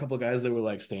 I had a couple guys that were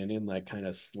like standing like kind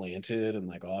of slanted and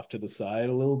like off to the side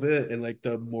a little bit. And like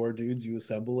the more dudes you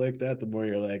assemble like that, the more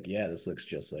you're like, yeah, this looks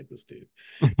just like this dude.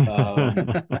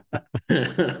 Um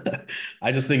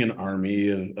I just think an army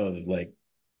of like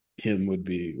him would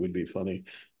be funny.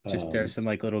 Just throw Um, some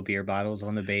like little beer bottles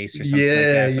on the base or something like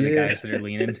yeah, that for the yeah, guys that are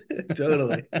leaning.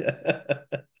 totally.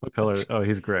 What color? Oh,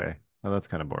 he's gray. Oh, that's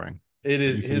kind of boring. It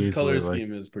is You could his easily color like,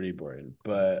 scheme is pretty boring,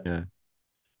 but yeah,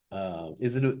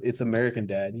 it's American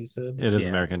Dad, you said? it is Yeah.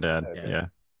 American Dad. Okay. Yeah. Yeah.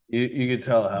 You can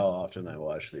tell how often I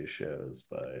watch these shows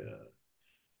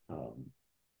um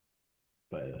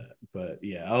by that. But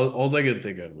yeah, all I could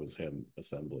think of was him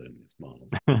assembling these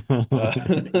models. Uh,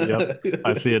 Yep.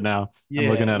 I see it now. I'm yeah,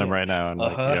 looking at him yeah. right now and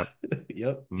like, Uh-huh. yep.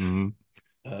 Yep. Hmm.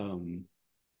 Um,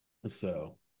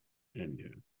 so and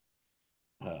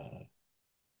uh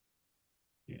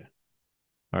yeah.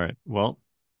 All right. Well,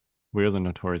 we are the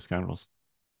Notorious Scoundrels.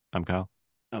 I'm Kyle.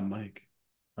 I'm Mike.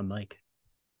 I'm Mike.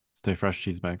 Stay fresh,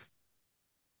 cheese bags.